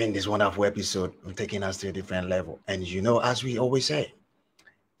 this wonderful episode and taking us to a different level. And as we always say,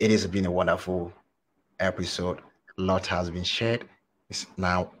 it has been a wonderful episode. A lot has been shared. It's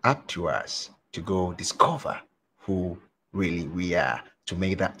now up to us to go discover who really we are to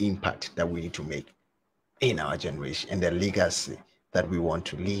make that impact that we need to make in our generation and the legacy that we want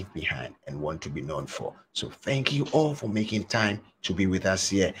to leave behind and want to be known for. So thank you all for making time to be with us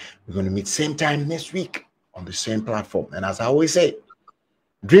here. We're going to meet same time next week on the same platform. And as I always say,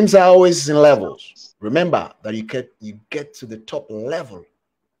 dreams are always in levels. Remember that you get to the top level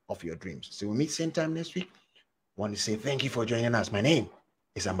of your dreams. So we'll meet same time next week. I want to say thank you for joining us. My name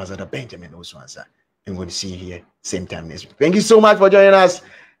is Ambassador Benjamin Oswansa. And we'll see you here same time next week. Thank you so much for joining us.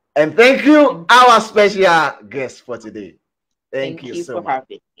 And thank you, our special guest for today. Thank you so for much.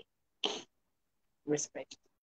 having me. Respect.